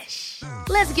Fresh.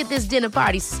 Let's get this dinner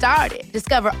party started.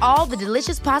 Discover all the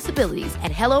delicious possibilities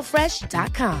at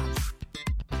HelloFresh.com.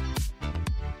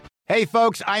 Hey,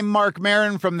 folks, I'm Mark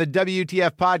Maron from the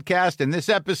WTF Podcast, and this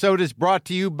episode is brought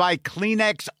to you by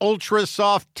Kleenex Ultra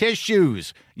Soft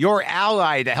Tissues, your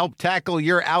ally to help tackle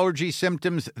your allergy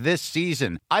symptoms this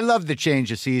season. I love the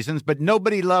change of seasons, but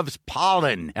nobody loves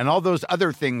pollen and all those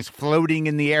other things floating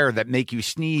in the air that make you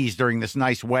sneeze during this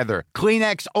nice weather.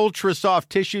 Kleenex Ultra Soft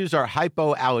Tissues are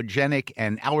hypoallergenic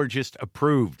and allergist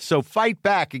approved, so fight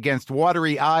back against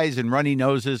watery eyes and runny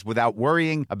noses without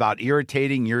worrying about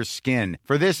irritating your skin.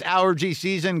 For this allergy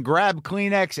season, grab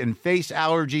Kleenex and face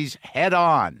allergies head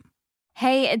on.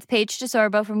 Hey, it's Paige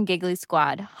DeSorbo from Giggly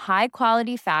Squad. High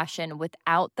quality fashion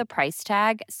without the price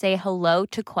tag. Say hello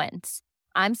to Quince.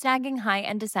 I'm snagging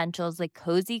high-end essentials like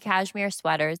cozy cashmere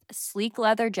sweaters, sleek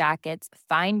leather jackets,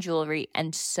 fine jewelry,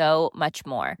 and so much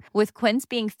more. With Quince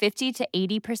being 50 to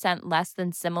 80% less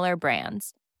than similar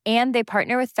brands. And they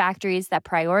partner with factories that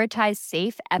prioritize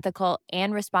safe, ethical,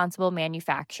 and responsible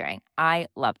manufacturing. I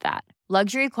love that.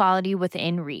 Luxury quality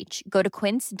within reach. Go to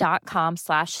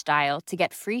quince.com/style to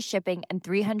get free shipping and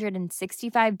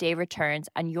 365-day returns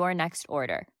on your next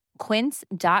order.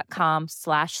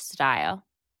 Quince.com/style.